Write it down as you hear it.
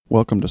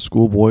Welcome to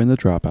Schoolboy and the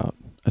Dropout,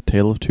 a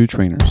tale of two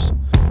trainers,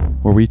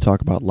 where we talk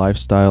about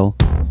lifestyle,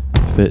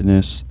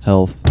 fitness,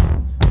 health,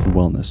 and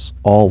wellness,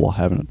 all while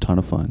having a ton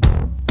of fun.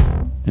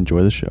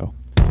 Enjoy the show.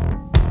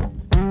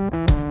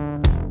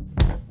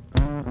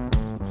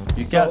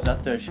 You guys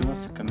out there, she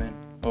wants to come in.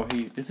 Or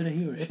he. Is it a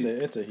he or she?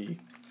 It's a he.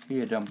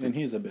 He a dumb And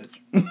he's a bitch.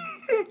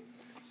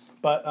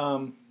 But,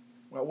 well,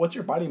 what's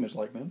your body image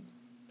like, man?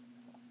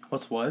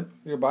 What's what?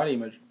 Your body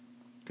image.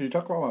 Could you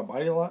talk about my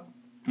body a lot?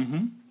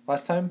 Mm-hmm.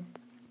 Last time,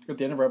 at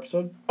the end of our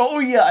episode, Oh,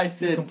 yeah, I you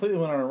said... completely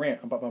went on a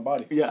rant about my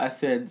body. Yeah, I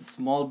said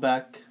small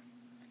back,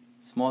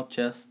 small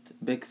chest,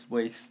 big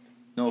waist,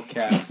 no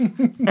calves.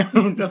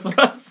 That's what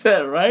I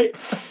said, right?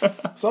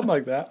 Something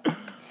like that.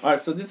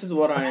 Alright, so this is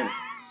what I am.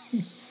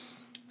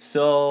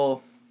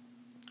 So,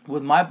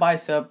 with my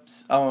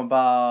biceps, I'm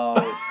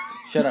about...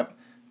 Shut up.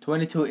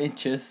 22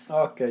 inches.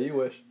 Okay, you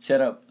wish. Shut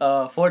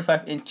up.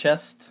 45 inch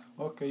chest.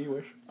 Okay, you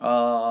wish.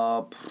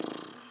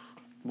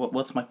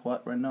 What's my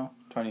quad right now?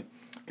 20.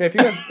 Okay, if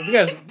you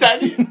guys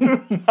Tiny.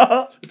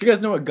 if you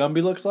guys know what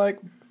Gumby looks like,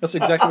 that's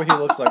exactly what he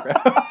looks like,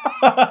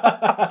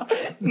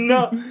 right?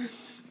 No,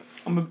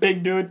 I'm a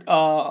big dude.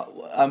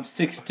 I'm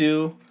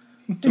 6'2",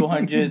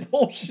 200,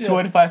 Bullshit.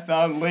 25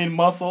 pound lean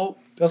muscle.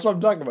 That's what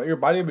I'm talking about. Your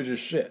body image is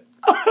shit.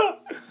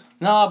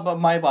 No, but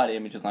my body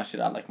image is not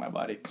shit. I like my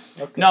body.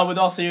 Okay. No, with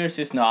all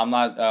seriousness, no, I'm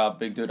not a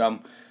big dude.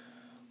 I'm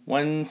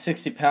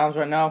 160 pounds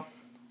right now.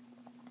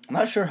 I'm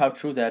not sure how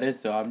true that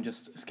is, though. I'm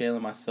just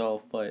scaling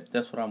myself, but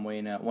that's what I'm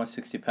weighing at.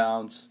 160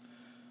 pounds.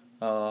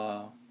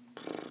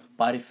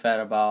 Body fat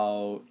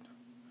about,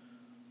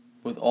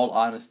 with all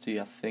honesty,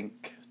 I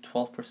think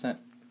 12%.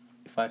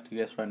 If I have to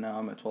guess right now,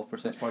 I'm at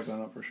 12%. That's probably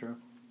gone up for sure.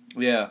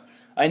 Yeah.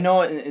 I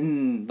know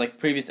in like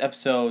previous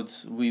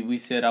episodes, we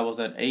said I was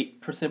at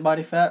 8%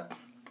 body fat.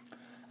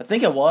 I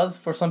think I was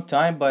for some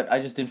time, but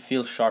I just didn't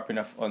feel sharp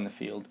enough on the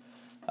field.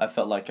 I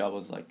felt like I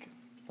was like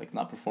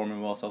not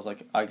performing well, so I was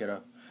like, I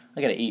gotta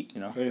eat,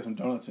 you know. Gotta get some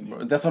donuts in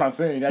you. That's what I'm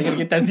saying. I gotta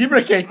get that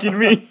zebra cake in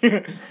me.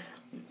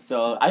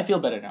 So I feel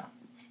better now.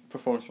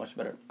 Performance much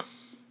better.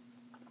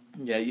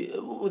 Yeah,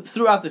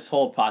 throughout this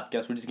whole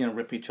podcast, we're just gonna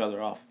rip each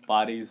other off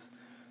bodies,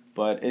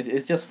 but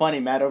it's just funny.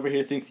 Matt over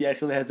here thinks he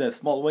actually has a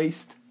small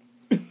waist.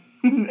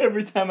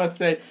 Every time I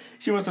say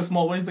she wants a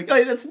small waist, like,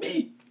 oh, that's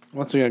me.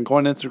 Once again, go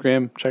on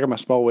Instagram, check out my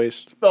small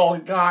waist. Oh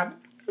God,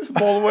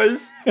 small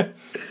waist.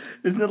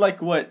 Isn't it like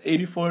what,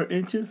 84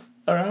 inches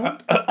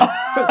around?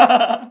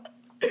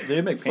 Do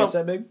they make pants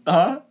that big?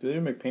 Huh? Do they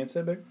make pants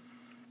that big?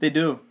 They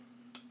do.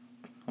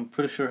 I'm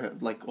pretty sure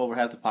like over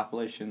half the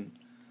population.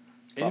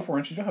 84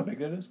 inches, you know how big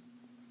that is?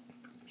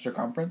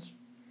 Circumference?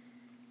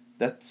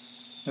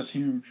 That's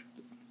huge.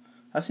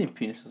 I've seen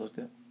penises like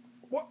that.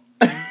 What?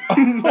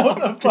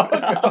 What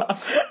the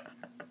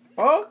fuck?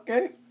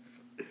 Okay.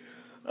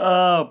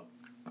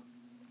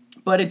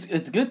 But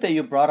it's good that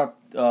you brought up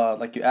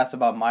like you asked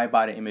about my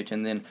body image,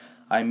 and then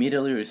I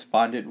immediately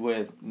responded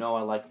with, no,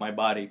 I like my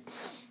body.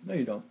 No,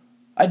 you don't.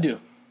 I do.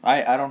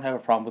 I don't have a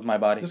problem with my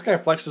body. This guy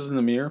flexes in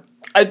the mirror.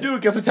 I do,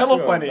 because it's hella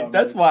You're funny. dumb,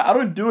 That's dude. why. I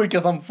don't do it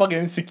because I'm fucking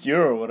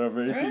insecure or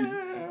whatever.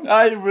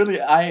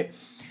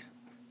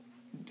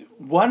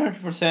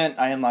 100%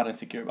 I am not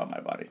insecure about my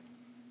body.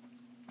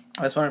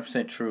 That's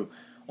 100% true.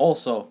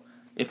 Also,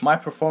 if my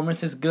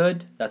performance is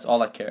good, that's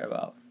all I care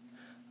about.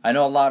 I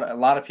know a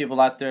lot of people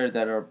out there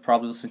that are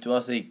probably listening to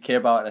us, they care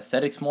about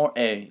aesthetics more.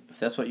 Hey, if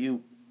that's what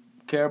you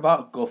care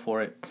about, go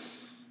for it.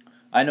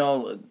 I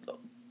know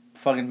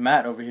fucking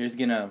Matt over here is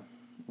gonna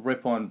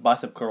rip on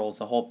bicep curls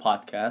the whole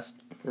podcast.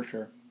 For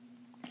sure.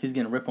 He's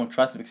gonna rip on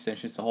tricep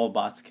extensions the whole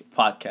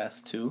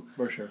podcast too.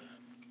 For sure.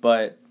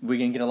 But we're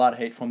gonna get a lot of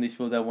hate from these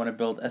people that want to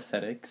build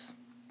aesthetics.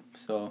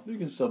 So You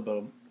can still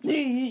build them.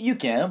 you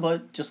can,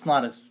 but just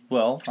not as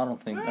well. I don't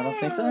think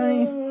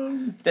so.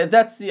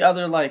 That's the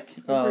other like.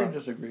 Agree and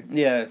disagree.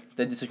 Yeah,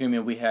 the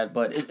disagreement we had,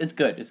 but it's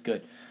good. It's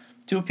good.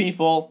 Two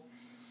people,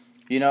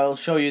 it'll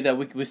show you that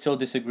we still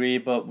disagree,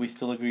 but we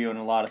still agree on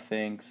a lot of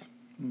things.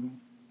 Mm-hmm.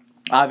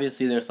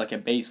 Obviously, there's like a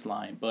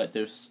baseline, but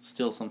there's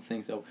still some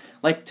things that,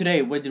 like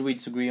today, what did we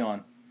disagree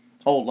on?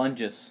 Oh,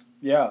 lunges.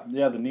 Yeah,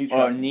 the knee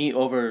Or track. knee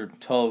over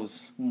toes.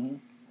 Mm-hmm.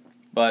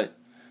 But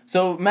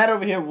so Matt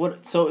over here,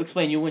 so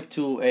explain. You went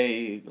to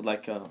a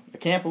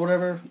camp or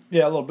whatever.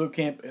 Yeah, a little boot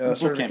camp Boot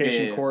certification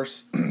camp, yeah.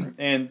 course,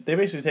 and they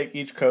basically take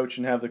each coach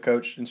and have the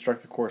coach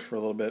instruct the course for a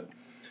little bit.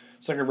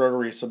 It's like a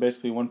rotary, so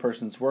basically one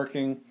person's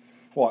working,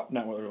 well,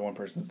 not one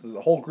person,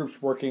 the whole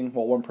group's working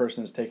while one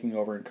person is taking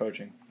over and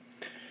coaching.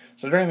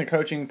 So during the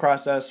coaching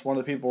process, one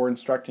of the people were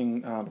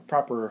instructing the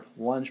proper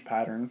lunge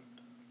pattern,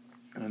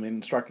 and they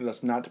instructed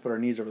us not to put our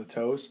knees over the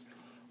toes,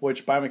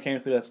 which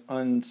biomechanically that's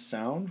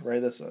unsound,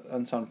 right? That's an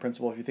unsound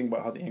principle. If you think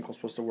about how the ankle's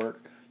supposed to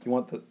work, you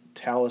want the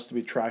talus to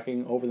be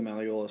tracking over the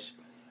malleolus.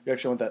 You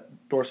actually want that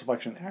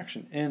dorsiflexion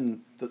action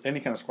in any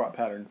kind of squat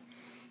pattern.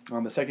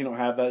 The second you don't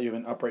have that, you have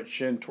an upright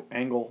shin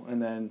angle,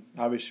 and then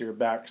obviously your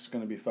back's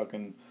going to be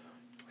fucking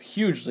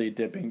hugely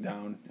dipping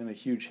down and a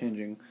huge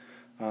hinging.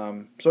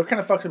 So it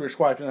kind of fucks up your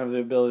squat if you don't have the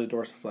ability to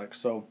dorsiflex.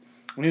 So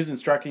when he was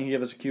instructing, he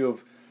gave us a cue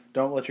of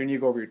don't let your knee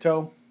go over your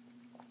toe.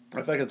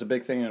 I feel like it's a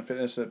big thing in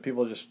fitness that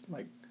people just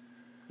like.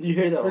 You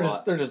hear that a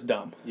lot. They're just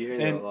dumb. You hear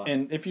that a lot.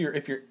 And if your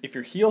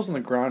heel's on the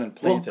ground and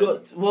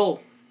planted.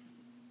 Well,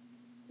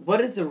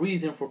 what is the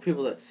reason for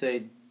people that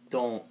say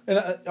don't?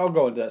 And I'll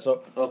go into that.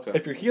 So Okay.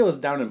 if your heel is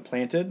down and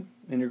planted,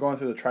 and you're going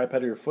through the tripod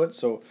of your foot,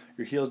 so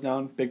your heel's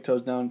down, big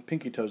toes down,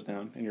 pinky toes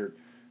down, and you're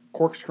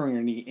corkscrewing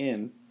your knee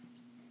in.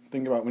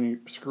 Think about when you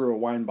screw a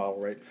wine bottle,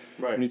 right?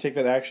 Right. When you take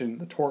that action,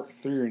 the torque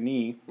through your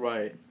knee,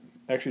 Right.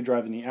 actually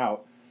drive the knee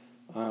out.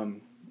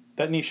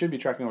 That knee should be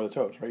tracking over the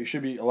toes, right? You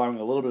should be allowing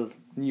a little bit of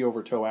knee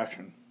over toe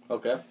action.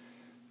 Okay.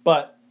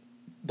 But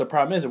the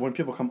problem is that when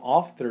people come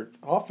off their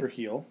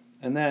heel,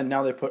 and then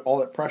now they put all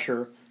that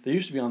pressure, they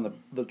used to be on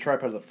the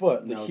tripod of the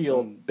foot, the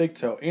heel, big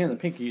toe, and the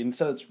pinky.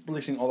 Instead, it's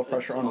releasing all the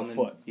pressure on the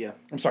foot. Yeah.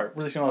 I'm sorry,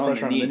 releasing all the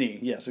pressure on the knee.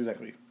 Yes,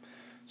 exactly.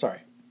 Sorry.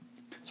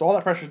 So all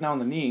that pressure is now on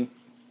the knee.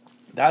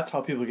 That's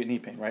how people get knee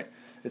pain, right?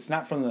 It's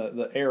not from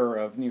the error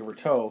of knee over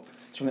toe.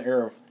 It's from the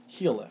error of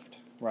heel lift,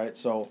 right?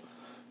 So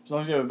as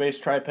long as you have a base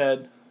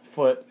tripod,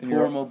 foot, and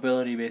poor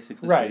mobility,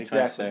 basically. Right,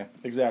 exactly.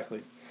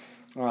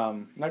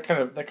 That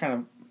kind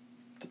of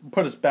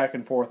put us back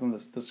and forth in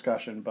this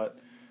discussion, but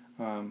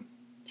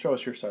show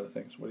us your side of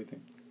things. What do you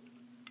think?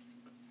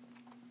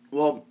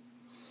 Well,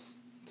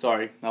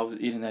 sorry, I was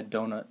eating that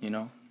donut,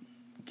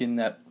 getting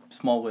that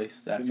small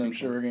waist action. Getting them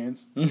sugar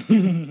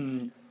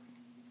gains.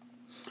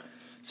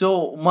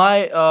 So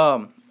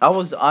I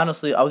was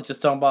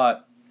just talking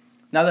about,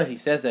 now that he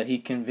says that, he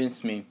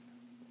convinced me.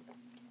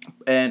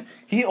 And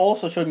he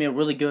also showed me a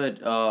really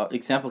good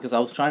example, because I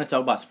was trying to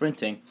talk about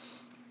sprinting.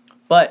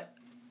 But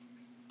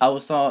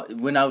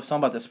when I was talking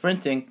about the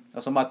sprinting, I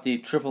was talking about the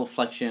triple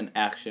flexion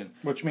action.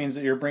 Which means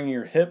that you're bringing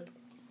your hip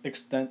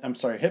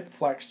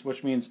flexed,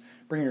 which means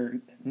bring your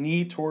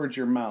knee towards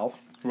your mouth.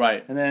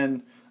 Right. And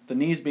then the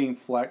knees being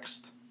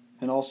flexed,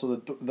 and also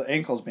the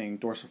ankles being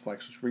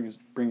dorsiflexed, which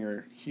bring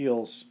your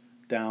heels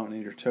down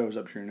and your toes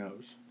up to your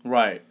nose.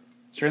 Right.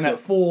 So you're in that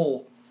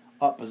full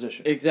up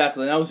position.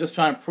 Exactly. And I was just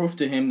trying to prove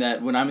to him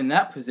that when I'm in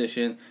that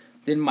position,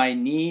 then my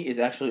knee is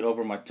actually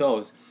over my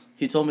toes.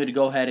 He told me to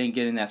go ahead and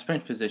get in that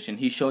sprint position.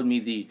 He showed me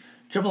the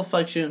triple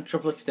flexion,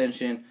 triple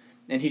extension,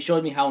 and he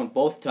showed me how in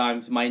both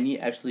times my knee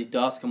actually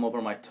does come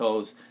over my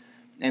toes.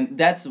 And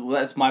that's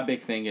my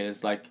big thing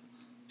is, like,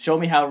 show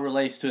me how it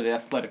relates to the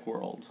athletic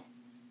world.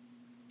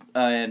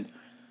 And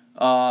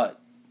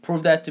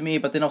prove that to me.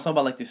 But then also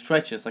about, like, the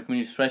stretches. Like, when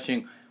you're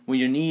stretching, when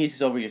your knee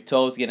is over your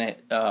toes, it's going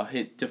to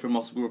hit different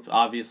muscle groups,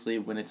 obviously.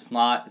 When it's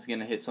not, it's going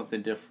to hit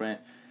something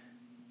different.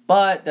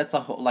 But that's a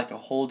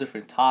whole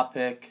different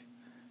topic.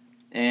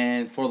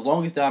 And for the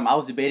longest time, I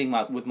was debating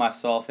with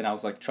myself, and I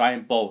was like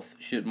trying both.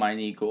 Should my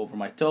knee go over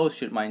my toes?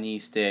 Should my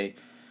knee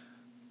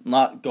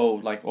not go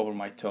like over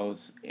my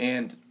toes?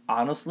 And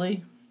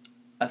honestly,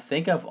 I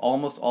think I've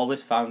almost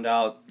always found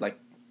out like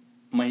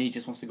my knee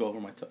just wants to go over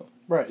my toe.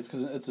 Right, it's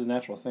because it's a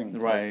natural thing.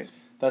 Right. Like,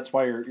 that's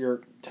why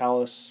your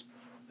talus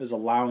is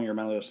allowing your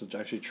malleus to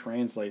actually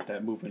translate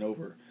that movement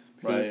over.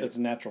 Because Right. It's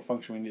a natural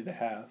function we need to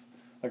have.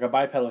 Like a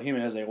bipedal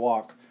human, as they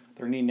walk,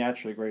 their knee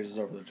naturally grazes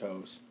over their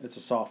toes. It's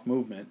a soft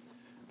movement,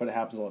 but it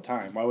happens all the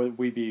time. Why would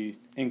we be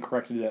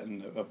incorrect to do that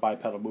in a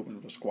bipedal movement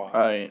of a squat?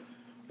 Right.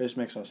 It just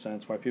makes no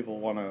sense why people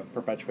want to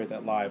perpetuate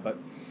that lie. But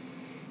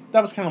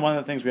that was kind of one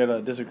of the things we had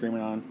a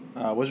disagreement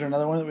on. Was there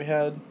another one that we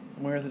had?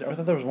 I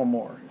thought there was one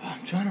more.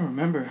 I'm trying to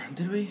remember.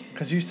 Did we?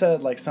 Because you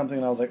said like something,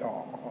 and I was like,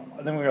 oh.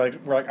 And then we're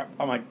like,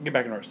 I'm like, get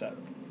back in our set.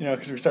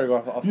 Because we started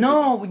going off.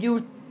 No,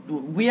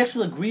 we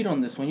actually agreed on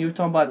this when you were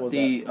talking about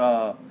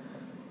the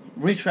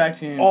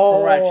retraction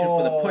protraction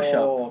for the push-up.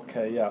 Oh,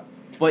 okay, yeah.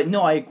 But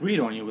no, I agreed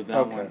on you with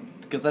that one.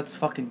 Because that's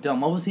fucking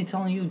dumb. What was he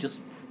telling you? Just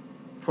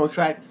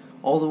protract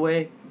all the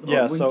way?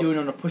 Yeah, when doing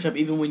on a push-up,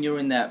 even when you're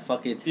in that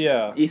fucking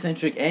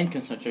eccentric and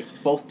concentric,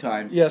 both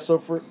times. Yeah, so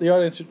for the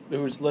audience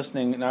who's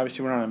listening, and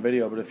obviously we're not on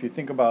video, but if you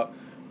think about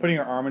putting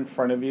your arm in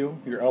front of you,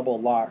 your elbow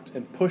locked,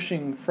 and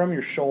pushing from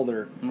your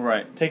shoulder,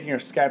 right, taking your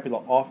scapula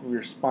off of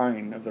your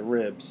spine of the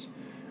ribs,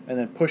 and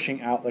then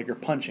pushing out like you're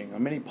punching, a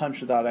mini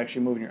punch without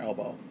actually moving your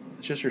elbow.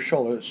 It's just your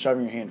shoulder that's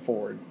shoving your hand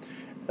forward.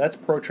 That's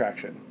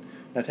protraction.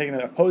 Now taking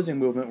an opposing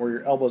movement where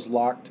your elbow's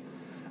locked,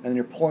 and then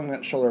you're pulling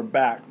that shoulder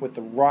back with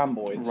the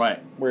rhomboids, right,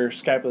 where your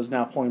scapula is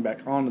now pulling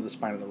back onto the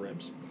spine of the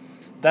ribs.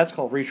 That's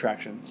called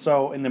retraction.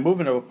 So in the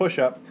movement of a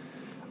push-up,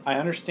 I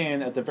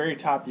understand at the very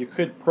top you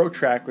could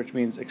protract, which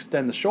means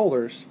extend the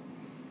shoulders.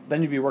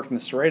 Then you'd be working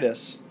the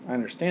serratus. I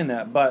understand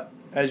that. But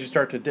as you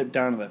start to dip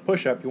down to that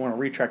push-up, you want to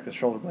retract the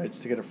shoulder blades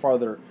to get a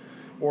farther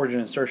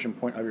origin insertion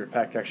point of your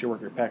pec to actually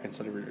work your pec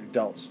instead of your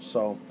delts.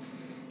 So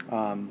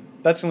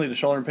that's going to lead to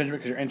shoulder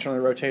impingement because you're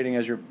internally rotating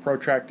as you're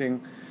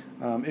protracting.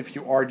 If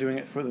you are doing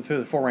it through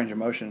the full range of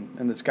motion.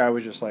 And this guy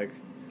was just like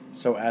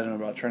so adamant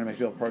about trying to make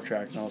people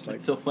protract, and I was like,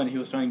 it's so funny. He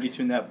was trying to get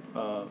you in that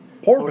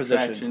poor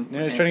position. He's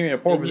trying to get me in a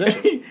poor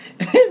position.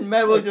 And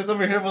Matt was just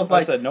over here was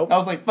like, I said nope. I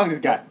was like, fuck this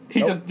guy. He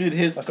just did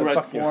his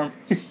correct form.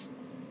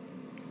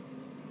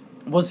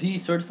 Was he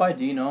certified?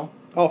 Do you know?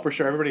 Oh, for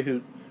sure. Everybody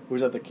who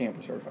was at the camp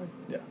was certified.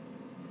 Yeah.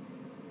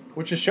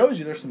 Which just shows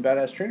you there's some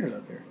badass trainers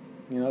out there.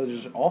 They're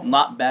just awful.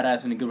 Not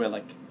badass in a good way,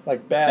 like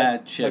Like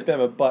bad shit. Like they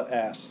have a butt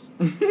ass.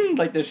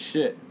 Like their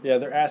shit. Yeah,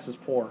 their ass is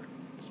poor.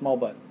 Small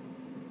butt.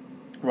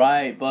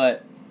 Right,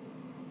 but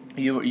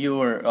you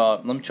were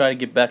let me try to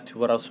get back to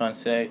what I was trying to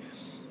say.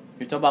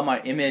 You're talking about my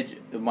image,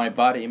 my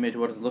body image,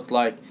 what does it look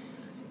like?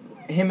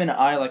 Him and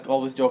I like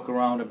always joke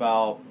around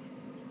about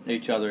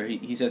each other.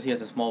 He says he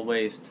has a small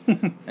waist,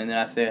 and then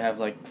I say I have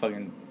like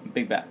fucking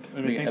big back.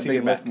 And he thinks he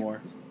can lift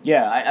more.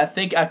 Yeah, I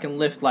think I can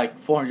lift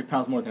like 400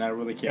 pounds more than I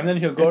really can. And then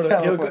he'll go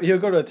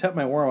to attempt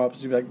my warm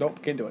ups. He'll be like,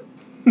 nope, can't do it.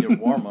 Your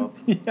warm up.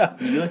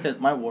 Yeah. You attempt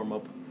my warm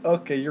up.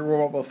 Okay, your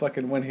warm up will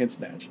fucking one hand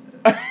snatch.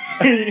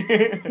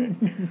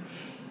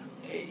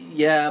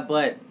 Yeah,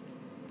 but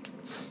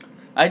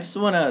I just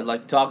want to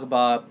like talk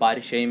about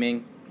body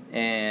shaming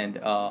and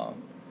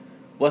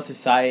what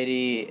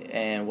society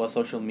and what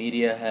social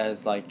media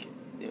has like.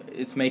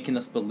 It's making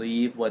us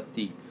believe what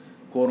the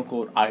quote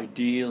unquote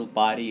ideal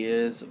body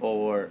is,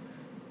 or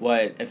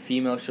what a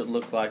female should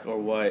look like, or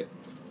what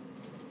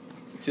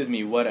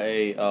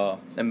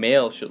a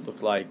male should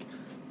look like.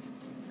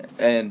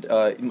 And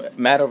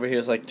Matt over here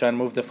is like trying to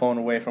move the phone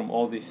away from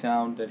all the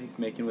sound that he's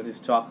making with his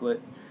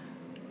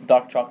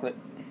dark chocolate,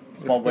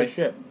 small waist.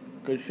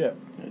 Good shit.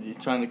 You're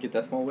trying to get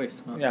that small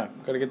waist, huh? Yeah,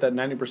 gotta get that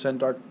 90%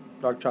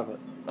 dark chocolate.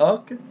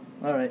 Okay.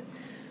 All right.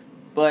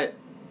 But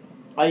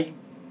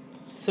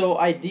so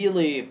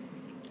ideally,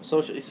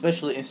 social,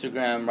 especially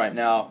Instagram right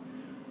now,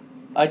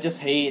 I just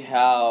hate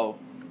how,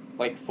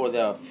 like, for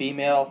the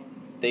female,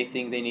 they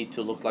think they need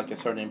to look like a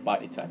certain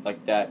body type,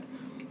 like that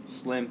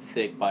slim,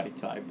 thick body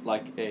type,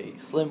 like a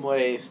slim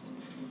waist,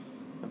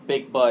 a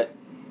big butt,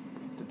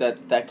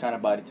 that kind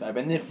of body type.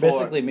 And then for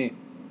Basically me.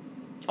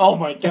 Oh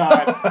my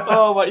god.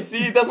 Oh my,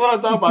 see, that's what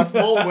I'm talking about,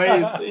 small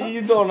waist.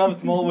 You don't have a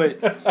small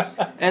waist.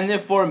 And then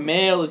for a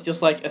male, it's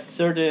just like a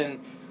certain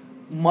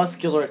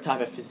muscular type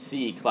of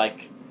physique,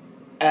 like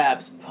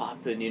abs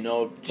popping,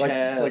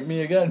 chest. Like me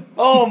again.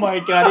 Oh my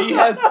god,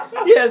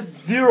 he has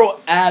zero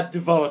ab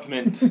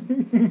development.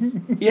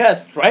 He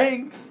has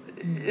strength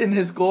in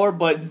his core,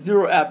 but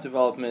zero ab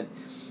development.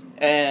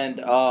 And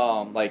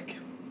like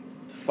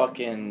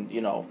fucking,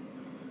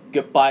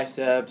 good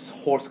biceps,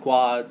 horse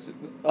quads.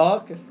 Oh,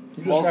 okay.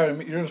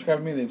 You're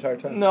describing me the entire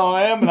time. No,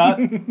 I am not.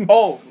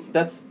 Oh,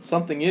 that's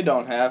something you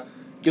don't have.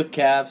 Good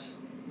calves.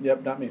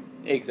 Yep, not me.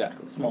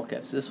 Exactly, small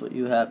calves. This is what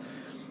you have.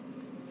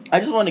 I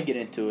just want to get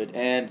into it,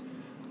 and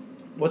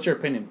what's your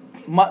opinion?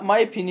 My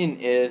opinion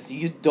is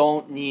you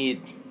don't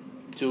need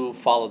to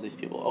follow these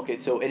people. Okay,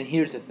 so, and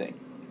here's the thing.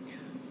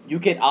 You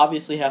can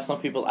obviously have some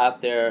people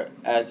out there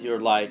as your,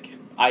 like,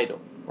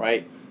 idol,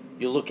 right?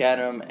 You look at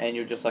them, and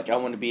you're just like, I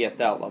want to be at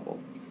that level.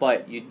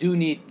 But you do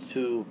need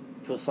to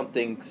put some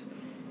things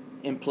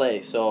in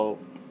play. So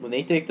when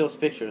they take those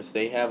pictures,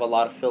 they have a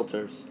lot of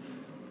filters.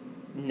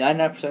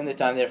 99% of the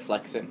time they're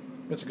flexing.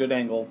 It's a good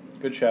angle,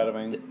 good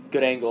shadowing.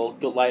 Good angle,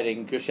 good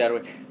lighting, good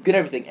shadowing, good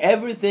everything.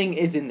 Everything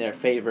is in their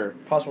favor.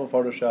 Possible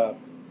Photoshop,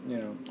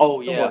 Oh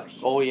yeah,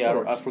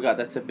 I forgot,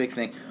 that's a big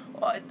thing.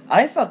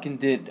 I fucking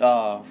did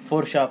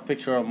Photoshop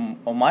picture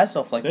on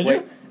myself like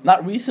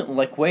not recently,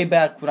 like way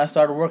back when I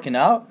started working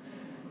out.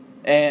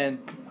 And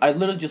I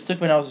literally just took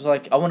it and I was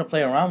like, I want to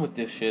play around with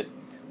this shit.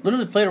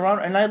 Literally played around,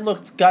 and I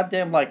looked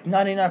goddamn like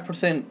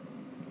 99%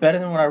 better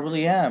than what I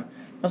really am.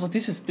 I was like,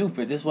 this is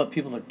stupid. This is what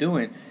people are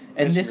doing.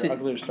 And you're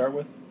ugly to start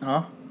with?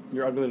 Huh?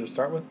 You're ugly to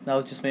start with? That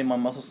was just made my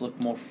muscles look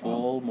more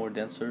full, more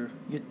denser.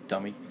 You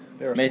dummy.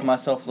 Made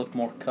myself look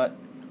more cut.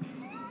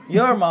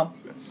 Your mom.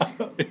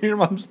 Your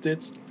mom's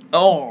tits.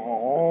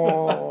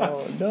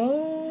 Oh,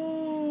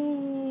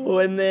 no.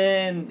 And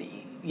then,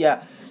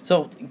 yeah.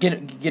 So,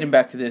 getting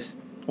back to this,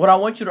 what I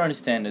want you to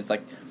understand is,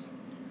 like,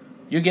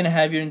 you're going to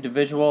have your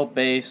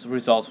individual-based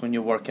results when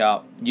you work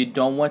out. You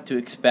don't want to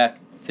expect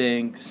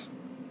things.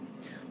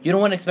 You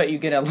don't want to expect you're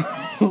going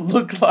to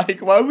look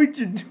like. Why would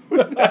you do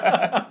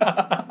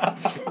that?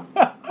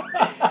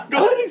 Go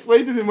ahead and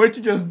explain to them what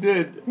you just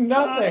did.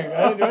 Nothing.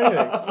 I didn't do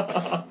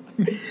anything.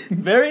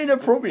 Very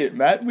inappropriate,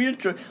 Matt. We're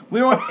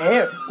on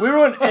air. We're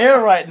on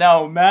air right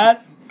now,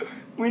 Matt.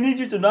 We need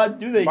you to not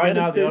do that. By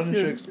now, the audience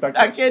should expect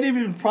I can't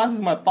even process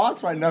my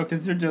thoughts right now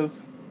because you're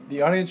just...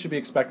 The audience should be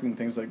expecting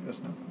things like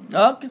this now.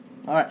 Okay.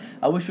 Alright.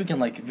 I wish we can,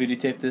 like,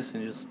 videotape this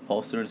and just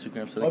post it on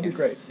Instagram so they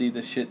can see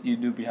the shit you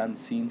do behind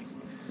the scenes.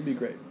 It'd be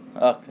great.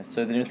 Okay.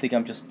 So they don't think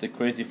I'm just a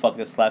crazy fuck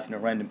that's laughing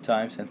at random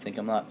times and think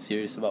I'm not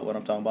serious about what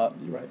I'm talking about?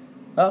 You're right.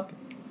 Okay.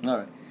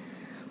 Alright.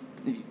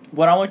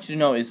 What I want you to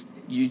know is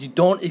you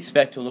don't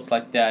expect to look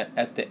like that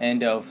at the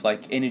end of,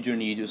 like, any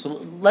journey you do.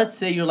 So let's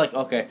say you're like,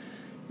 okay,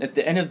 at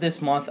the end of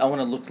this month, I want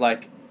to look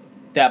like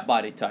that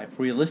body type.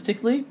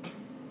 Realistically,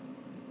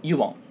 you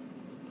won't.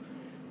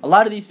 A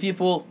lot of these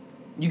people,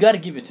 you got to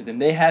give it to them.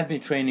 They have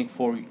been training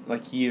for,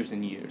 like, years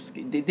and years.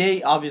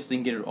 They obviously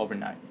can get it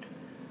overnight.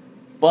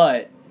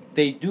 But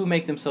they do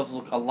make themselves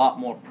look a lot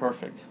more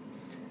perfect.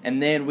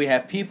 And then we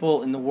have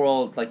people in the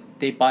world, like,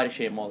 they body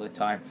shame all the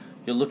time.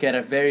 You look at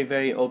a very,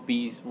 very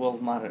obese, well,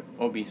 not an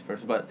obese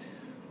person, but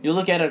you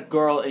look at a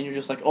girl and you're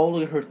just like, oh,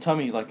 look at her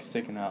tummy, like,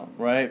 sticking out,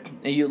 right?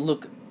 And you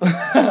look,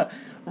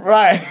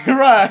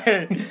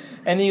 right.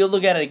 And then you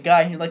look at a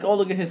guy and you're like, oh,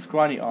 look at his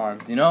scrawny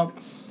arms, you know?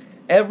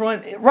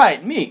 Everyone,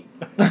 right, me.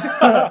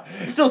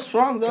 Still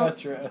strong, though.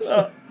 Got your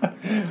ass.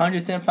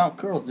 110-pound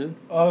curls, dude.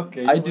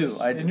 Okay. I do.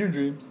 In your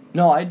dreams.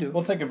 No, I do.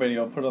 We'll take a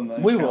video and put it on the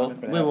We account will.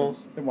 if it We will.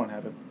 happens. It won't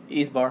happen.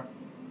 Ease bar.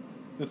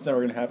 It's never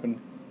going to happen.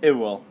 It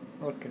will.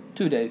 Okay.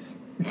 2 days.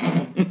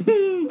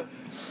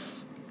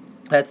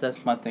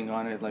 That's my thing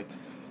on it. Like,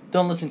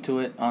 don't listen to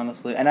it,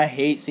 honestly. And I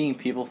hate seeing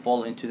people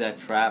fall into that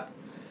trap.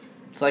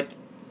 It's like,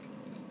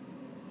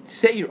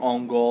 set your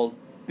own goal,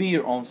 be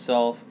your own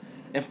self,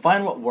 and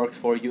find what works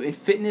for you. In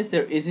fitness,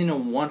 there isn't a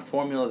one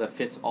formula that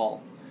fits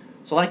all.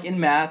 So, like in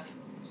math,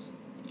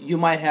 you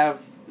might have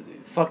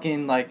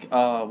fucking like,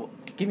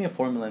 give me a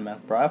formula in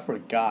math, bro. I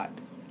forgot.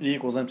 E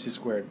equals MC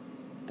squared.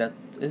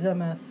 Is that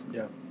math?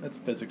 Yeah, that's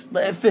physics.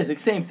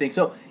 Physics, same thing.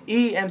 So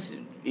E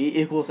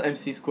equals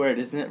MC squared,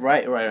 isn't it?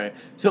 Right.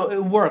 So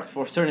it works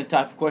for certain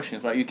type of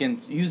questions, right? You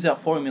can use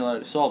that formula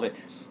to solve it.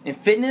 In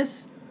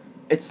fitness,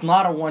 it's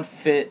not a one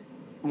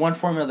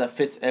formula that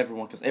fits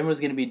everyone, because everyone's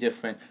going to be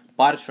different,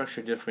 body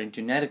structure different,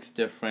 genetics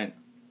different,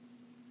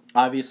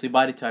 obviously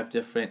body type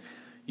different,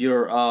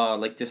 your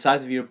like the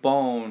size of your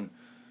bone,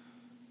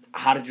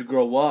 how did you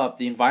grow up,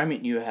 the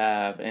environment you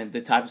have, and the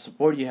type of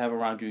support you have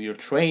around you, your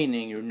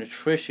training, your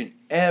nutrition,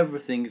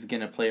 everything is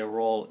going to play a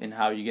role in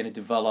how you're going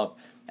to develop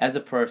as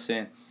a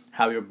person,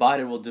 how your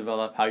body will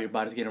develop, how your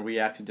body's going to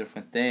react to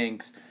different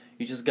things.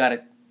 You just got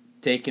to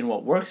take in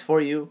what works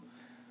for you,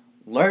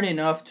 learn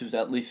enough to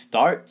at least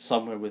start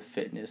somewhere with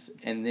fitness,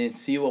 and then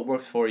see what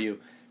works for you.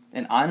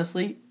 And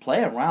honestly,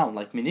 play around,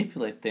 like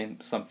manipulate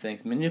some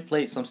things,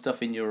 manipulate some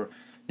stuff in your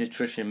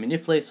nutrition,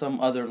 manipulate some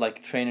other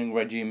like training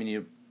regime in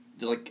your,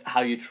 like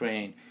how you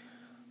train.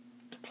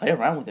 Play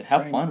around with it,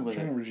 have fun with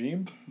training it.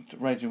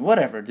 Regime,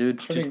 whatever,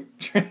 dude.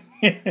 You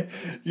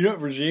know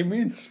what regime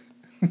means?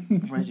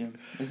 Regime.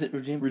 Is it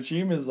regime?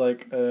 Regime is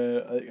like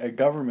a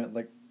government,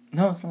 like.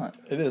 No, it's not.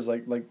 It is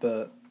like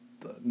the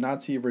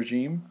Nazi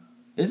regime.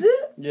 Is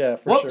it? Yeah,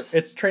 for Whoops. sure.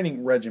 It's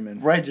training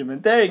regimen.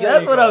 Regiment. There you go. There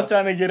That's you what go. I was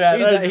trying to get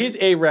at. He's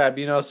Arab,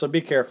 you know, so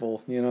be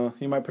careful. You know,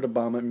 he might put a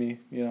bomb at me.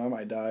 You know, I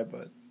might die,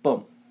 but.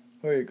 Boom.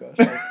 There you go.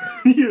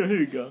 Here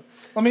you go.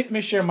 Let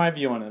me share my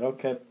view on it,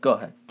 okay? Go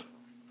ahead.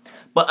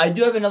 But I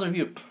do have another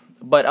view.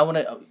 But I want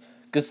to,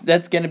 because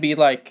that's going to be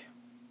like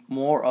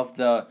more of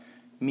the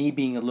me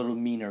being a little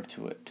meaner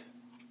to it.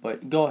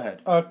 But go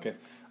ahead. Okay.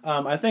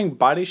 I think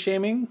body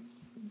shaming,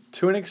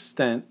 to an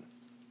extent,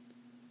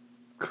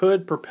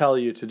 could propel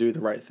you to do the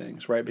right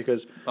things, right?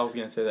 Because I was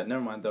going to say that.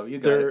 Never mind, though. You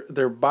got it.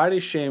 their body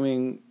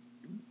shaming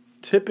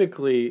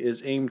typically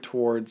is aimed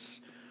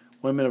towards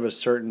women of a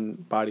certain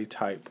body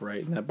type,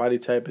 right? And that body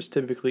type is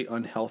typically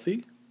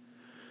unhealthy.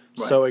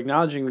 Right. So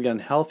acknowledging the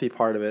unhealthy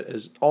part of it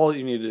is all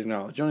you need to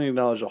acknowledge. You don't need to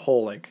acknowledge the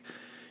whole, like,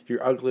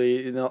 you're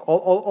ugly, you know,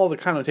 all the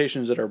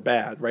connotations that are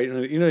bad, right? You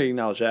don't need to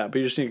acknowledge that, but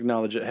you just need to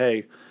acknowledge it.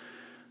 Hey,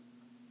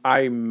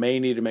 I may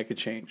need to make a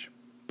change.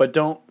 But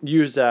don't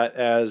use that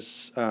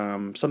as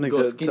something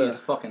Go to... skinny is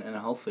fucking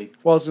unhealthy.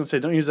 Well, I was going to say,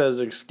 don't use that as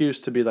an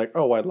excuse to be like,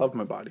 oh, I love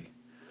my body.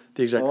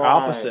 The exact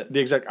opposite.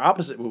 The exact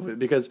opposite movement.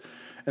 Because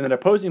in that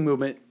opposing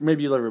movement,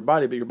 maybe you love your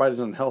body, but your body's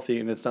unhealthy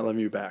and it's not loving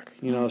you back.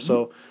 You know,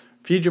 so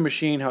feed your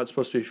machine how it's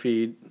supposed to be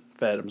feed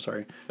your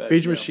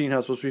machine how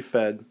it's supposed to be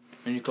fed.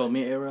 And you called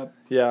me Arab?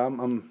 Yeah, I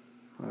don't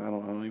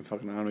even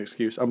fucking have an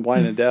excuse. I'm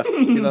blind and deaf.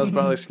 You know, that's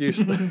probably an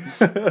excuse.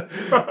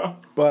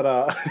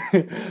 But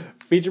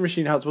feed your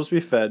machine how it's supposed to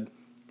be fed.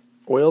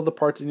 Oil the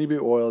parts that need to be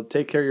oiled.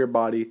 Take care of your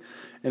body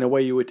in a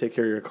way you would take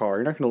care of your car.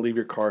 You're not going to leave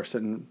your car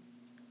sitting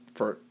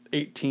for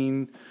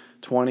 18,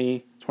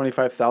 20,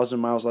 25,000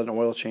 miles without an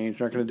oil change.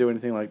 You're not going to do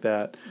anything like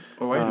that.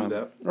 Oh, I do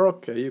that.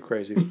 Okay, you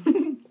crazy.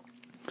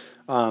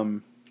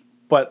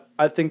 But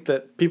I think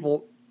that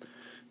people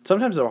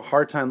sometimes have a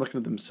hard time looking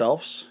at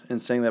themselves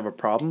and saying they have a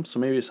problem. So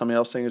maybe somebody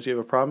else saying that you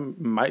have a problem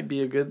might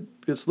be a good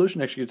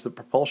solution. Actually, gets the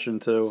propulsion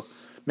to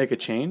make a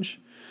change.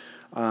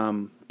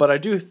 But I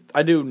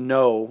do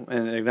know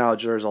and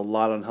acknowledge there's a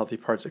lot of unhealthy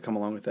parts that come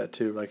along with that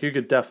too. Like you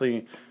could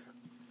definitely,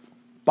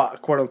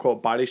 quote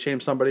unquote, body shame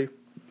somebody,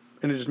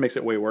 and it just makes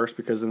it way worse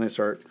because then they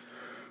start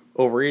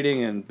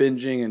overeating and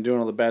binging and doing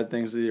all the bad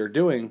things that they're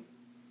doing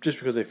just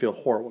because they feel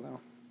horrible now.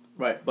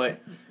 Right,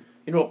 but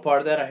you know what part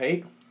of that I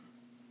hate?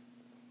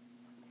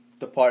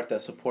 The part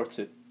that supports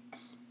it.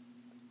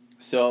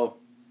 So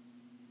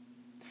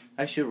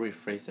I should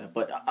rephrase that,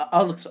 but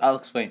I'll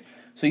explain.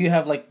 So you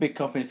have like big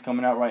companies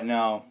coming out right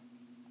now,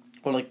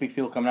 or like big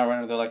people coming out right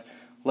now. They're like,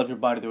 love your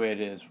body the way it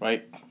is,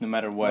 right? No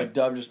matter what. Like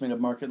Dove just made a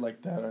market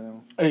like that. I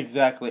know.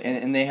 Exactly,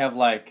 and they have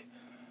like,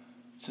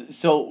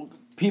 so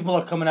people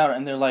are coming out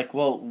and they're like,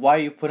 well, why are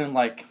you putting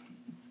like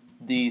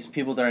these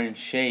people that are in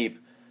shape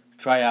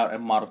try out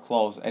and model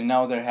clothes, and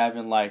now they're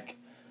having like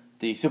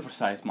the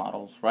supersized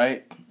models,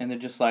 right? And they're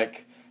just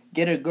like,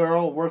 get a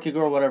girl, work a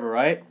girl, whatever,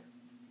 right?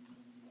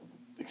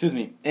 Excuse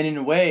me. And in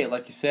a way,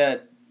 like you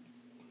said,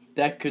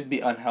 that could be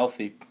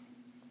unhealthy.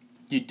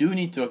 You do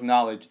need to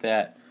acknowledge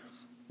that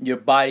your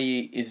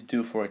body is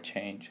due for a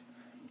change.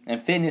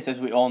 And fitness, as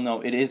we all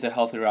know, it is a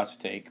healthy route to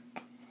take.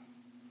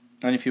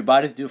 And if your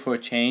body's due for a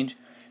change,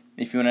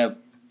 if you want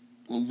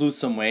to lose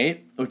some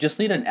weight or just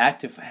lead an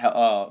active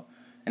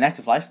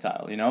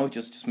lifestyle. You know,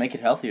 just make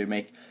it healthier,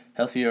 make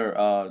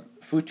healthier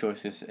food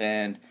choices,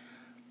 and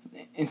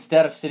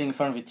instead of sitting in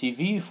front of a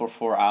TV for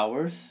 4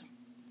 hours,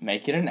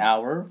 make it an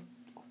hour.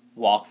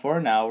 Walk for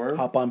an hour.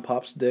 Hop on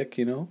Pop's dick,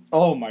 you know?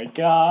 Oh my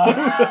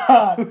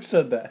god. Who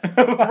said that?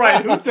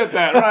 Right, who said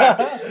that?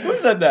 Right. Who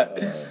said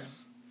that?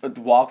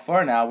 Walk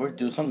for an hour,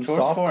 do some chores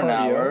soft for an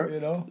cardio, hour.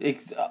 you know?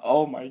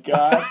 Oh my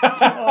god.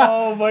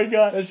 Oh my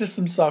god. It's just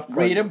some soft cardio.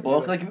 Read a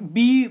book, you know? like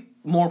be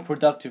more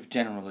productive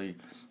generally.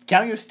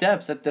 Count your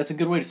steps. That's a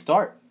good way to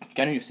start.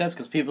 Counting your steps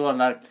because people are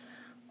like,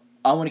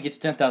 I want to get to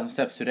 10,000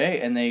 steps today,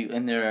 and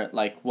they're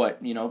like,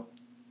 what,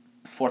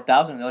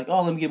 4,000. They're like,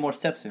 oh, let me get more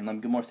steps in. Let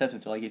me get more steps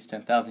until I get to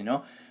 10,000. You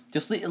know,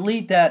 just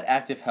lead that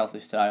active, healthy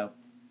style.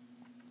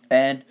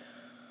 And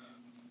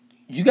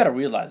you gotta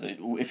realize it.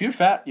 If you're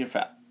fat, you're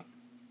fat.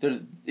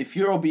 If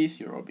you're obese,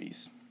 you're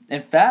obese.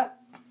 And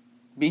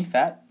being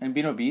fat and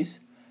being obese,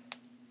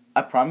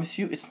 I promise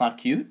you, it's not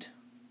cute.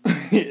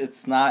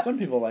 It's not. Some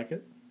people like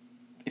it.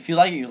 If you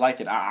like it, you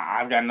like it.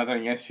 I've got nothing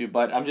against you,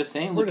 but I'm just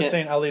saying. We're just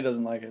saying Ali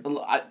doesn't like it.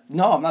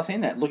 No, I'm not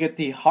saying that. Look at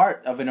the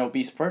heart of an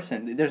obese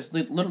person. There's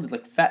literally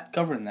like fat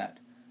covering that.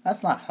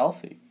 That's not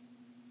healthy.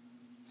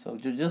 So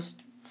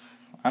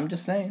I'm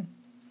just saying.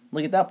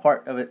 Look at that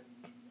part of it.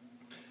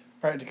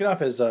 All right, to get off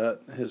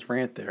his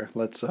rant there,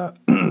 let's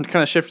kind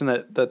of shift in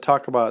that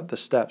talk about the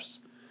steps.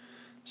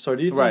 So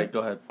do you think, Right, go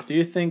ahead. Do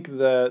you think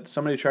that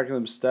somebody tracking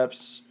them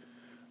steps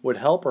would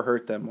help or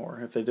hurt them more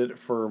if they did it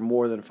for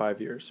more than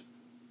 5 years?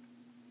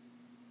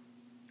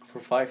 For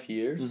 5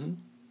 years? Mm-hmm.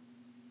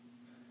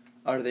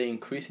 Are they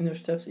increasing their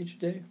steps each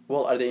day?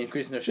 Well, are they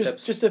increasing their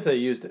steps? Just if they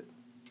used it.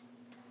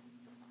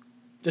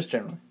 Just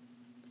generally.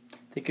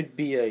 There could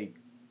be a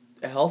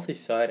healthy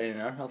side and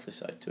an unhealthy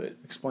side to it.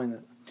 Explain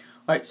that.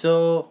 Alright,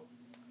 so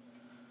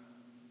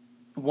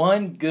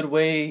one good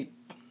way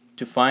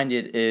to find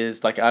it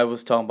is, like I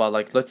was talking about,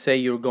 like let's say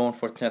you're going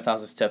for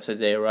 10,000 steps a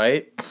day,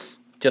 right?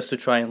 Just to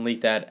try and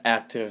lead that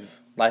active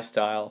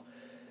lifestyle.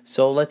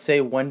 So let's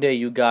say one day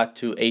you got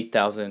to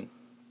 8,000,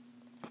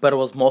 but it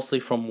was mostly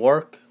from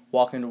work,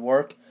 walking to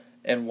work,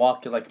 and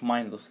walking like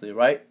mindlessly,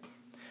 right?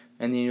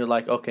 And then you're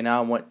like, okay,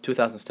 now I want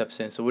 2,000 steps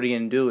in. So what you're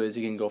going to do is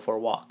you can go for a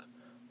walk,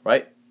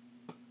 right?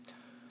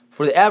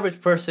 For the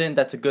average person,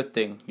 that's a good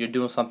thing. You're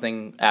doing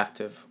something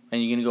active,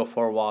 and you're going to go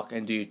for a walk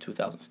and do your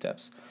 2,000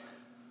 steps.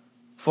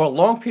 For a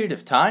long period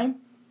of time,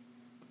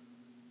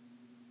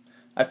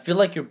 I feel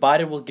like your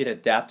body will get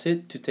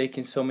adapted to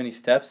taking so many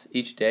steps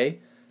each day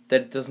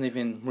that it doesn't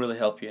even really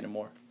help you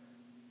anymore.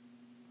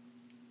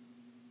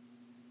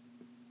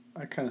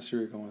 I kind of see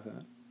where you're going with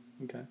that.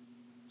 Okay.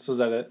 So is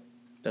that it?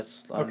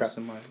 That's Okay.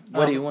 honestly my...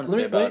 What do you want to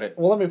say about it?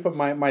 Well, let me put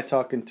my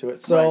talk into it.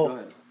 Right, So, go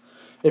ahead.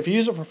 if you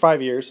use it for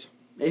 5 years...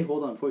 Hey,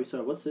 hold on before you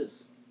start. What's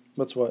this?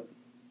 What's what?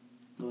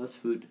 Oh, that's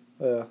food.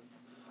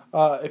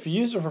 If you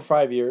use it for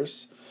 5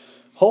 years,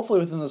 hopefully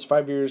within those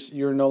 5 years,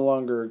 you're no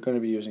longer going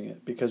to be using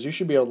it because you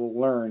should be able to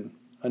learn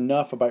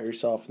enough about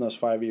yourself in those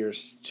 5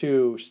 years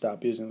to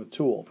stop using the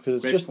tool because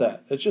it's Great just point.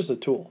 that. It's just a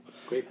tool.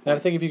 Great point. And I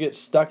think if you get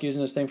stuck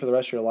using this thing for the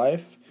rest of your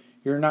life,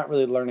 you're not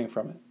really learning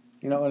from it.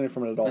 You're not learning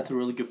from it at all. That's a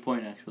really good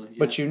point, actually. Yeah.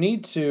 But you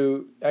need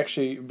to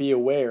actually be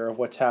aware of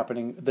what's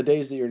happening. The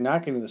days that you're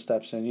not getting the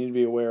steps in, you need to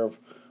be aware of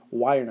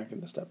why you're not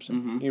getting the steps in.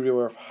 Mm-hmm. You need to be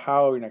aware of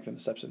how you're not getting the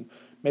steps in.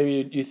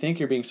 Maybe you think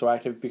you're being so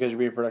active because you're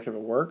being productive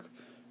at work.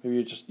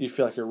 Maybe you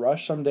feel like you're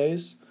rushed some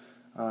days.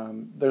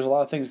 There's a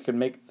lot of things that can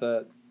make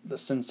the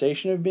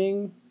sensation of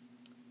being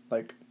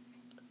like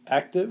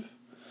active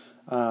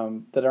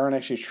that aren't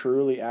actually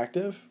truly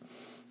active.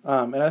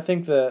 And I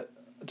think that,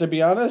 to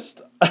be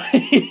honest,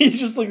 he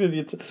just looked at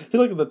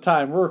the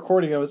time. We're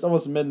recording. It's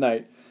almost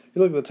midnight. He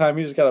looked at the time.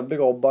 He just got a big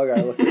old bug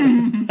eye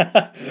looking.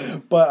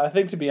 But I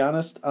think, to be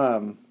honest,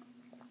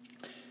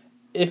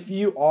 if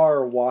you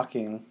are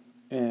walking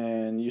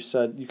and you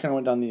said you kind of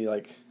went down the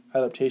like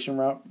adaptation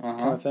route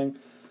kind of thing,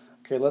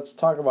 okay, let's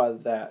talk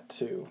about that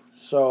too.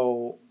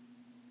 So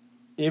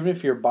even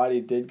if your body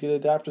did get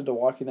adapted to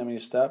walking that many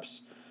steps,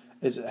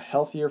 is it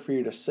healthier for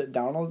you to sit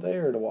down all day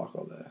or to walk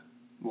all day?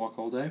 Walk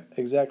all day?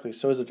 Exactly.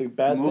 So is it a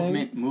bad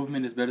thing?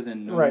 Movement is better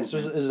than no Right.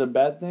 movement. So is it a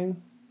bad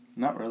thing?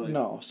 Not really.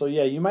 No. So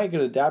yeah, you might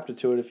get adapted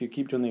to it if you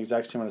keep doing the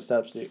exact same amount of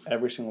steps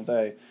every single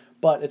day.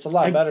 But it's a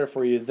lot better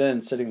for you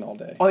than sitting all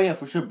day. Oh yeah,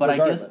 for sure. But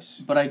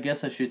Regardless. I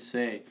guess I should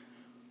say.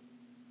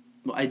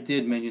 Well, I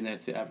did mention that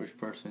it's the average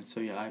person, so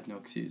yeah, I have no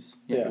excuse.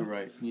 Yeah, Yeah. you're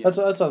right. Yeah. That's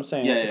what I'm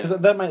saying. Yeah, Because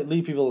that might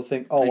lead people to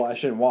think, oh, well, I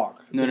shouldn't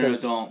walk. No,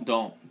 because, don't.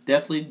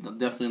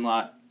 Definitely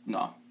not.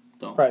 No,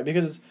 don't. Right,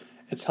 because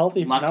it's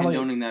healthy. I'm not not only,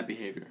 condoning that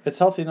behavior. it's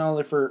healthy not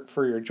only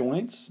for your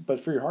joints,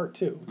 but for your heart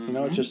too. Mm-hmm. You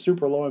know, it's just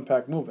super low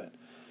impact movement.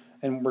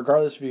 And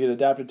regardless if you get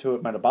adapted to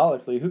it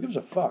metabolically, who gives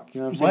a fuck?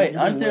 You know what I'm saying? Right?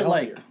 You're Aren't being there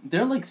way healthier.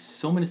 there are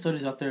so many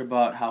studies out there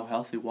about how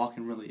healthy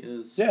walking really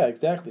is? Yeah,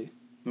 exactly.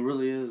 It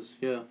really is.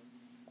 Yeah.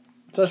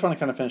 So I just want to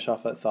kind of finish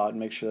off that thought and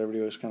make sure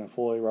everybody was kind of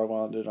fully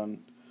rounded on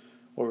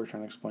what we're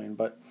trying to explain.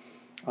 But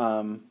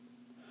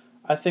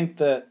I think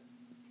that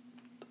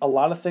a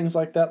lot of things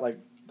like that, like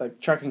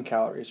tracking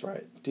calories,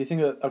 right? Do you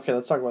think that, okay,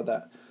 let's talk about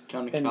that.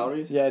 Counting And,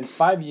 calories? Yeah, in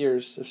 5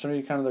 years, if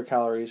somebody counted their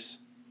calories,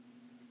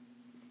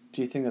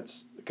 do you think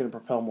that's going to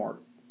propel more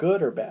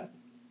good or bad?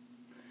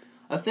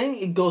 I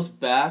think it goes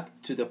back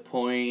to the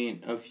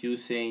point of you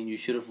saying you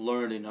should have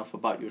learned enough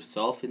about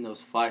yourself in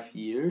those 5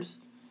 years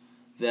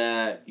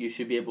that you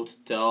should be able to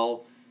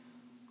tell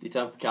the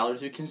type of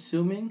calories you're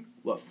consuming,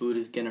 what food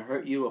is going to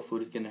hurt you, what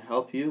food is going to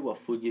help you, what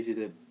food gives you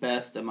the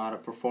best amount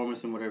of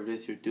performance in whatever it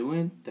is you're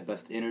doing, the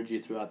best energy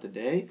throughout the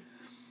day.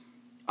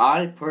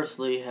 I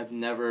personally have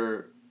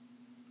never,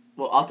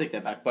 well, I'll take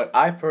that back, but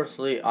I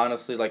personally,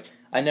 honestly,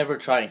 I never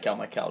try and count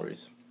my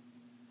calories.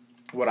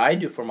 What I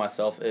do for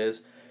myself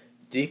is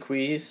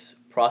decrease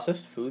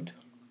processed food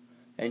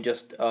and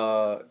just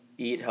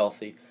eat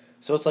healthy.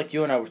 So it's like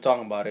you and I were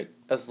talking about it.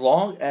 As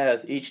long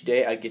as each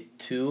day I get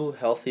 2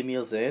 healthy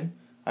meals in,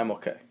 I'm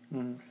okay.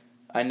 Mm-hmm.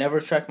 I never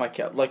track my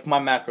my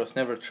macros,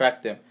 never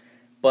track them.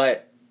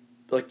 But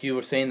like you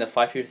were saying, the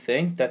 5-year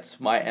thing, that's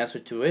my answer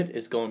to it,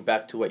 is going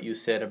back to what you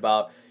said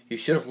about you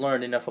should have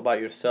learned enough about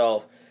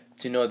yourself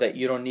to know that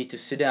you don't need to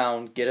sit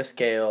down, get a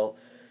scale,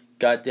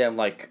 goddamn,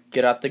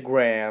 get out the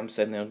grams,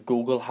 and then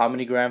Google how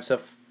many grams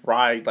of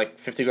fried,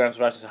 50 grams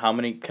of rice is how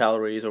many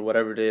calories or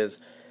whatever it is.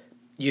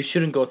 You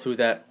shouldn't go through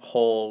that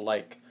whole,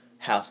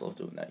 hassle of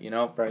doing that, you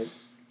know? Right.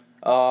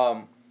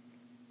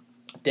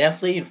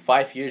 Definitely in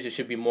 5 years, you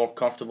should be more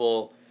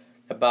comfortable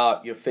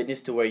about your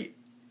fitness to where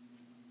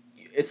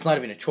it's not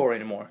even a chore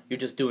anymore. You're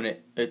just doing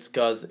it. It's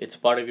because it's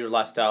part of your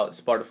lifestyle. It's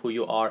part of who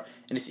you are,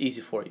 and it's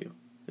easy for you.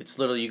 It's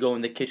literally you go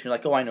in the kitchen, you're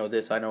like, oh, I know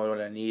this. I know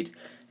what I need,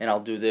 and I'll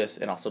do this,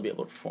 and I'll still be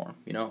able to perform,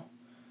 you know?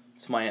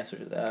 That's my answer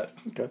to that.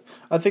 Okay.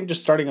 I think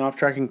just starting off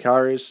tracking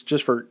calories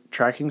just for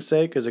tracking's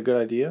sake is a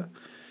good idea.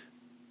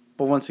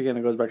 But once again,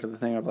 it goes back to the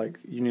thing of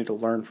you need to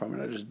learn from it,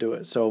 not just do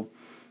it. So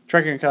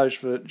tracking your calories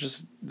for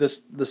just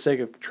the sake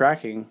of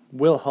tracking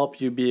will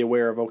help you be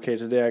aware of, okay,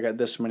 today I got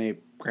this many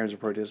grams of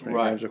protein, this many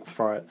grams of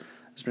fat,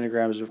 this many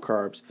grams of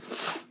carbs.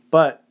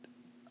 But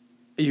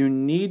you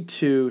need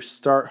to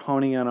start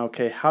honing on,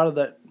 okay, how did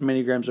that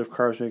many grams of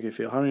carbs make you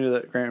feel? How many of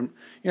that gram, you know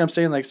what I'm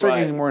saying? Start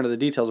getting more into the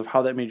details of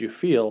how that made you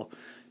feel,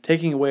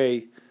 taking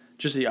away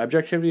just the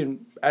objectivity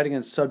and adding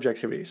in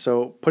subjectivity.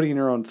 So putting in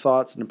your own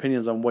thoughts and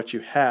opinions on what you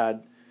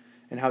had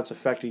and how it's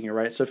affecting you,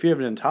 right? So if you have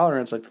an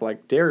intolerance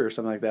like dairy or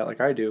something like that, like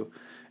I do,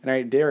 and I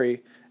ate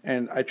dairy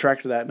and I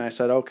tracked that and I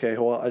said, okay,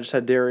 well, I just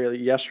had dairy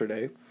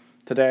yesterday.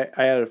 Today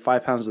I added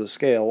 5 pounds to the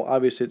scale. Well,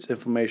 obviously it's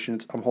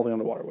inflammation. I'm holding on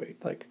to water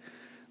weight.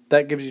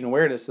 That gives you an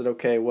awareness that,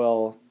 okay,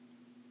 well,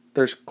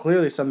 there's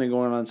clearly something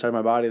going on inside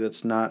my body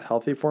that's not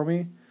healthy for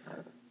me.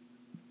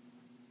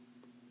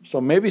 So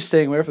maybe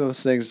staying away from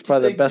those things is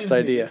probably the best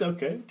idea. It's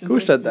okay. Who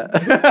said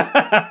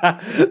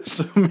that?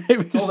 So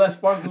maybe it's all that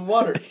sparkling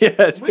water.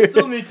 Yeah, dude. We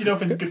still need to know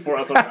if it's good for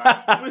us or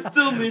not. We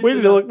still need we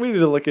need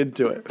to look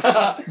into it.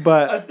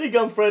 But I think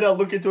I'm afraid I'll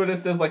look into it and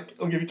it says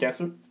it'll give you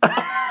cancer.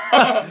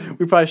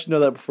 We probably should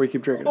know that before you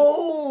keep drinking.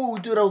 Oh,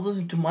 dude, I was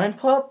listening to Mind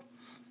Pop,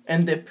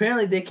 and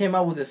apparently they came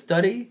out with a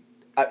study.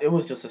 It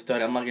was just a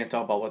study. I'm not gonna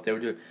talk about what they were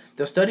doing.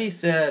 The study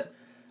said,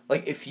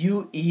 if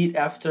you eat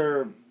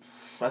after,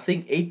 I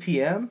think 8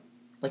 p.m.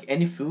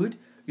 Any food,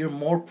 you're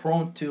more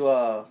prone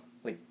to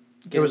getting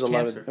It was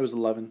 11. cancer. It was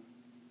 11.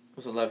 It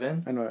was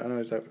 11. I know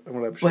exactly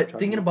what I'm But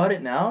thinking about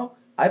it now,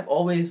 I've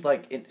always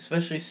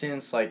especially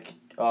since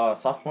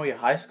sophomore year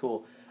high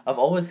school, I've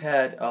always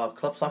had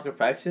club soccer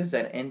practices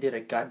that ended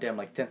at goddamn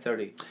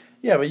 10:30.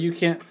 Yeah, but you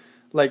can't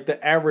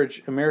the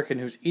average American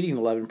who's eating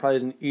 11 probably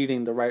isn't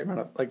eating the right amount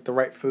of the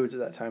right foods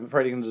at that time.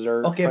 Probably eating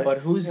dessert. Okay, probably,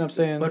 but who's you know what I'm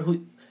saying? But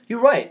who? You're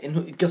right,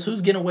 and because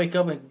who's gonna wake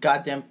up and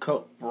goddamn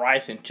cook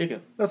rice and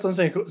chicken? That's what I'm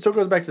saying. So it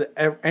goes back to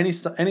any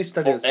study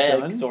Or that's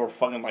eggs done. or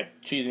fucking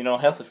cheese,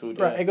 healthy food.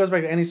 Right. Yeah. It goes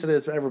back to any study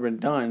that's ever been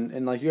done,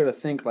 and you got to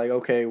think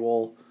okay,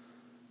 well,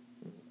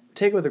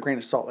 take it with a grain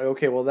of salt.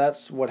 Okay, well,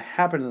 that's what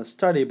happened in the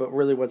study, but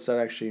really, what's that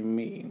actually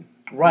mean?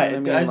 Right. You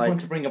know I just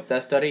wanted to bring up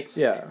that study.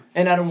 Yeah.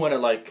 And I don't want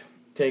to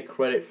take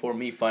credit for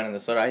me finding the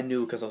study. I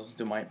knew because I was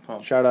doing my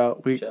pump. Shout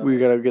out. We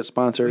gotta get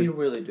sponsored. We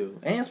really do.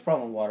 And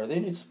Sparkling Water, they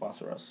need to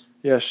sponsor us.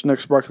 Yeah, Schnook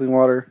Sparkling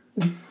Water.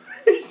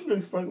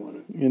 Schnook Sparkling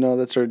Water.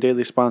 That's our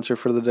daily sponsor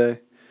for the day.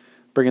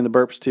 Bringing the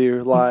burps to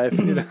you live.